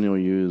is. Then you'll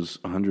use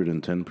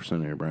 110%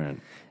 of your brain.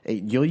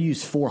 You'll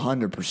use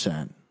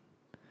 400%.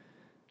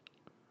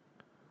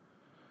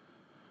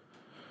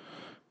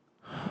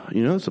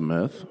 You know, it's a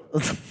myth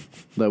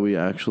that we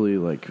actually,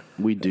 like,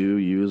 we do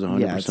use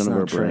 100% of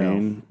our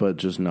brain, but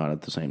just not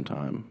at the same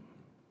time.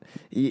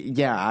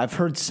 Yeah, I've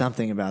heard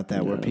something about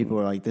that where people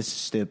are like, this is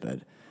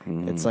stupid.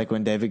 It's like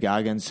when David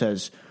Goggins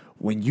says,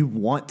 when you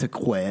want to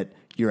quit,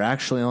 you're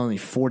actually only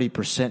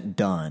 40%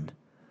 done.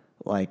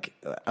 Like,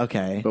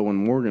 okay. But when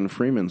Morgan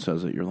Freeman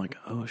says it, you're like,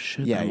 oh,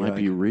 shit, that might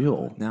be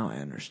real. Now I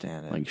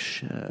understand it. Like,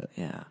 shit.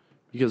 Yeah.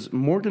 Because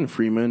Morgan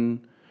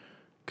Freeman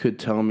could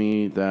tell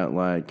me that,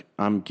 like,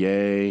 I'm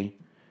gay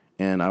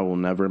and I will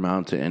never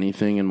amount to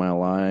anything in my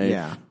life.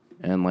 Yeah.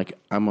 And, like,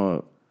 I'm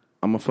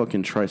a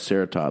fucking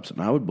triceratops,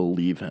 and I would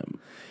believe him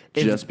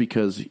just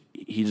because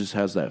he just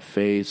has that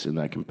face and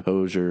that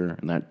composure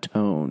and that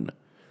tone,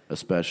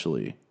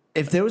 especially.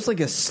 If there was like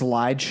a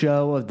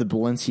slideshow of the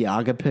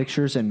Balenciaga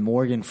pictures and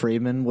Morgan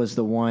Freeman was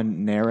the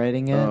one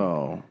narrating it,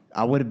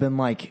 I would have been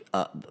like,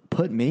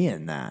 put me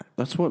in that.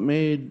 That's what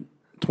made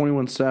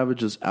 21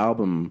 Savage's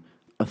album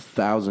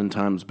 1,000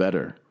 times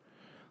better.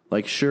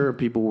 Like, sure,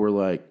 people were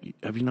like,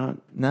 have you not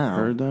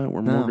heard that?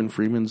 Where Morgan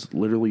Freeman's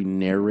literally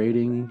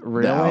narrating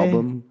the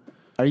album.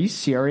 Are you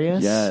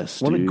serious? Yes,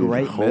 what dude. A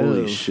great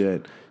Holy move.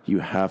 shit. You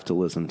have to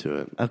listen to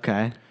it.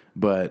 Okay.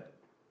 But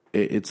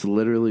it's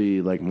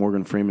literally like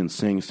Morgan Freeman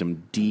saying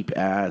some deep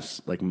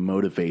ass like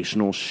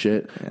motivational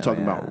shit,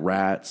 talking about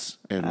rats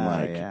and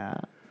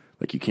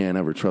like you can't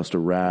ever trust a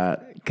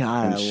rat.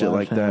 God, and shit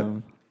like that.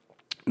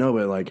 No,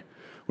 but like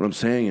what I'm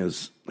saying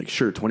is like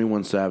sure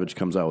 21 Savage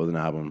comes out with an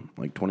album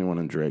like 21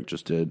 and Drake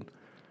just did.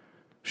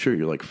 Sure,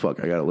 you're like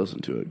fuck, I gotta listen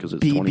to it because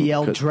it's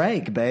BBL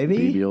Drake,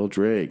 baby. BBL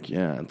Drake,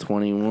 yeah,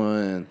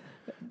 21,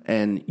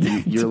 and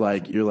you're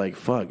like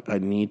fuck, I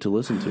need to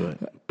listen to it.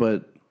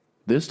 But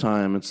this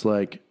time it's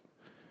like.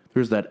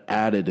 There's that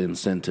added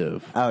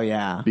incentive. Oh,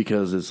 yeah.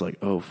 Because it's like,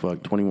 oh,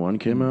 fuck, 21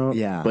 came out?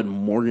 Yeah. But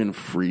Morgan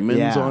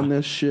Freeman's on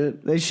this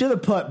shit? They should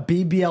have put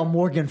BBL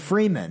Morgan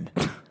Freeman.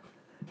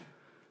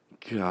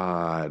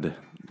 God.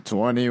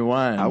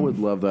 21. I would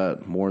love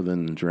that more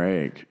than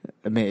Drake.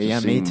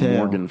 Me too.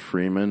 Morgan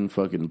Freeman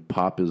fucking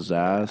pop his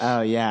ass.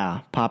 Oh, yeah.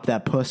 Pop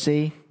that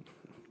pussy.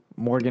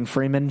 Morgan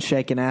Freeman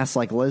shaking ass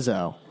like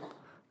Lizzo.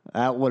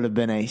 That would have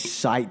been a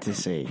sight to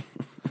see.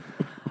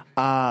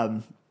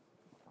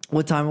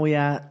 What time are we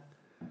at?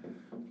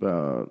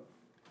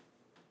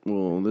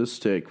 This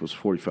take was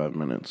 45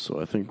 minutes, so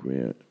I think we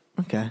had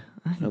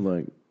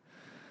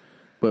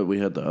but we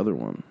had the other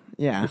one.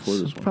 Yeah, before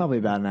this one. Probably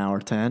about an hour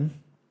 10.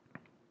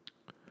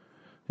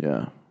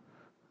 Yeah.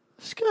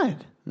 It's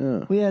good.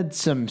 Yeah. We had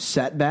some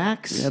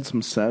setbacks.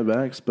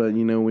 But,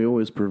 you know, we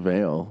always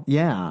prevail.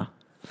 Yeah.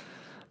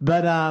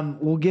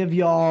 But we'll give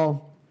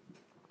y'all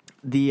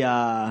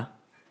the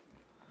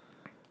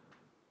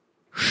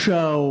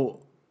show.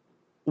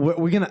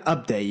 We're going to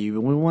update you.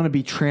 We want to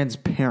be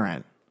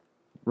transparent,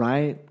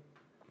 right?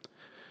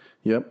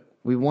 Yep.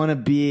 We want to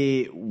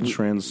be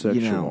transsexual.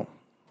 You know,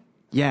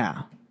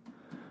 yeah.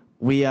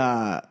 We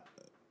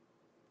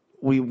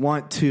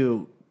want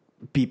to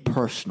be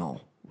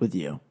personal with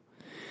you.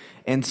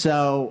 And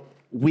so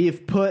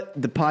we've put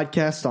the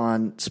podcast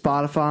on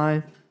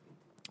Spotify.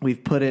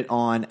 We've put it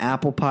on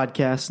Apple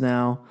Podcasts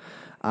now.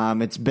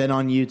 It's been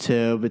on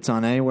YouTube. It's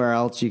on anywhere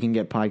else you can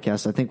get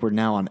podcasts. I think we're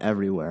now on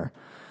everywhere.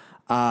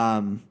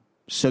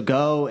 So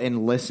go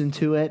and listen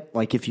to it.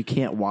 Like if you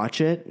can't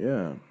watch it,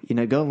 yeah, you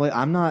know, go.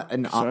 I'm not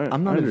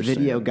a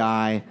video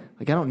guy.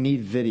 Like I don't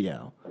need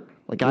video.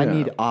 Like I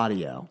need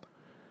audio.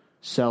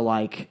 So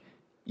like,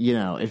 you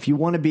know, if you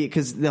want to be,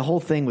 because the whole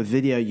thing with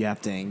video, you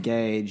have to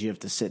engage, you have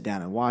to sit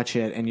down and watch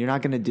it, and you're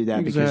not going to do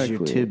that because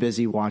you're too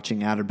busy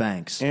watching Outer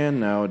Banks.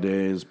 And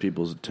nowadays,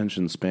 people's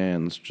attention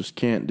spans just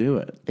can't do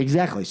it.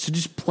 Exactly. So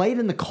just play it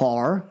in the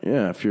car.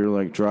 Yeah, if you're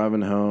like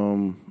driving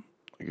home,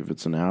 like if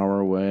it's an hour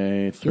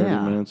away, 30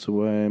 minutes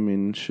away, I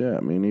mean, shit. I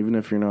mean, even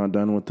if you're not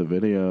done with the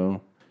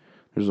video,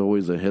 there's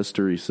always a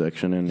history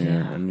section in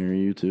your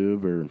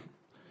YouTube, or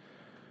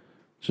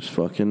just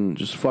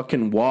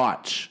fucking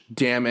watch.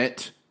 Damn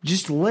it.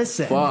 Just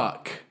listen.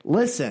 Fuck.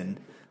 Listen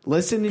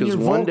in your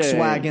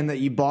Volkswagen that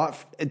you bought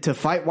to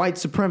fight white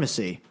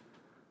supremacy.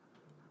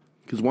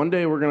 Because one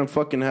day we're going to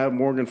fucking have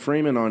Morgan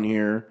Freeman on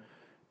here,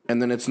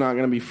 and then it's not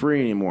going to be free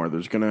anymore.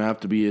 There's going to have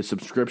to be a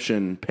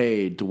subscription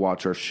paid to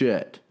watch our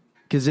shit.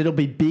 Because it'll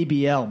be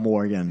BBL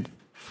Morgan.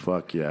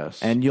 Fuck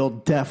yes. And you'll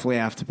definitely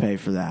have to pay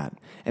for that.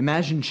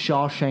 Imagine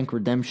Shawshank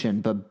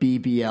Redemption, but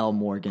BBL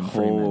Morgan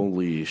Freeman.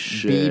 Holy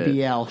shit.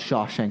 BBL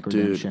Shawshank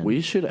Redemption. Dude,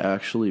 we should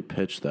actually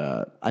pitch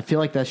that. I feel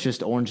like that's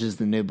just Orange is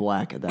the New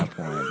Black at that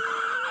point.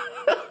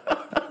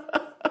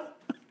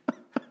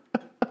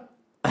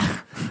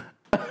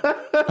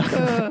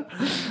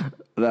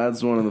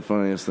 That's one of the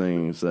funniest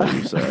things that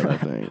you said, I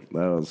think.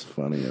 That was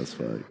funny as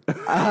fuck.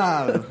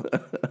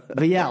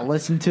 But yeah,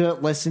 listen to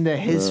it. Listen to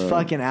his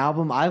fucking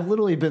album. I've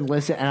literally been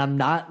listening, and I'm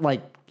not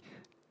like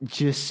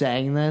just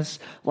saying this.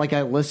 Like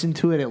I listen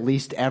to it at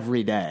least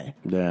every day.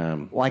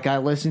 Damn. Like I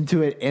listen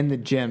to it in the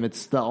gym.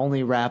 It's the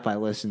only rap I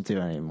listen to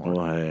anymore.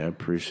 Well, hey, I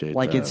appreciate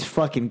like, that. It's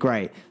fucking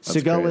great. So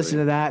go listen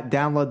to that.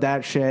 Download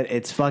that shit.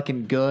 It's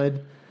fucking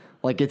good.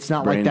 Like it's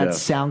not like that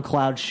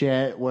SoundCloud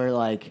shit where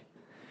like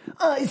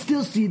I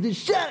still see the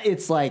shot.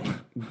 It's like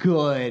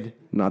good.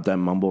 Not that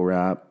mumble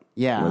rap.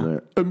 Yeah.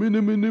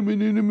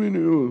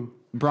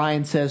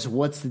 Brian says,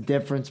 what's the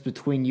difference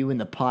between you and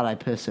the pot I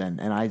piss in?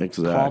 And I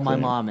call my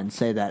mom and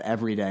say that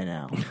every day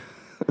now.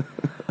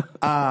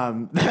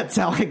 That's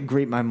how I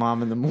greet my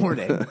mom in the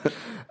morning.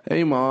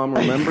 Hey, Mom,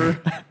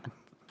 remember?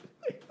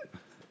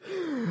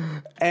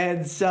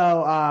 And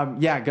so,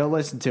 go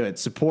listen to it.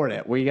 Support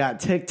it. We got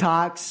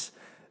TikToks,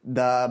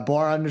 the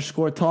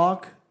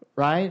bar_talk,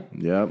 right?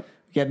 Yep.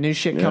 We got new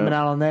shit coming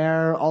out on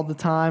there all the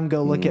time.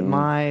 Go look at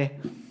my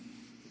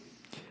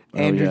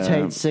Andrew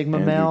Tate Sigma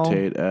Male.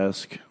 Andrew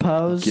Tate-esque.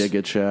 Pose.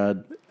 Giga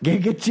Chad.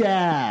 Giga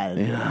Chad.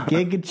 Yeah.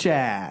 Giga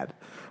Chad.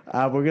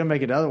 We're going to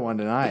make another one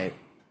tonight.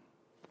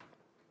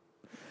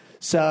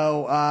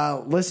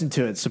 So, listen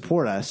to it.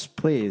 Support us,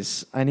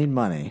 please. I need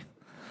money.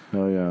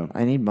 Oh, yeah.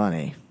 I need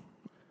money.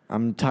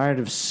 I'm tired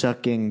of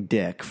sucking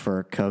dick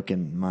for coke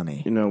and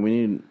money. You know,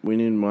 we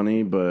need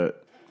money,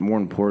 but more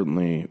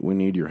importantly, we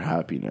need your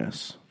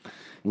happiness.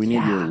 We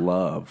need your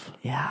love.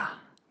 Yeah.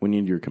 We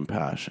need your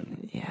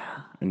compassion. Yeah.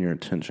 And your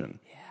attention.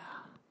 Yeah.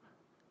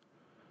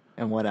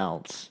 And what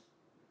else?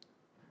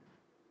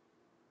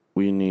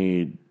 We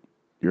need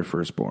your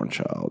firstborn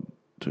child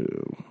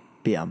to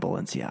be on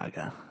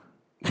Balenciaga.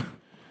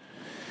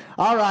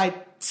 All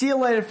right. See you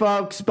later,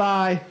 folks.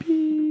 Bye.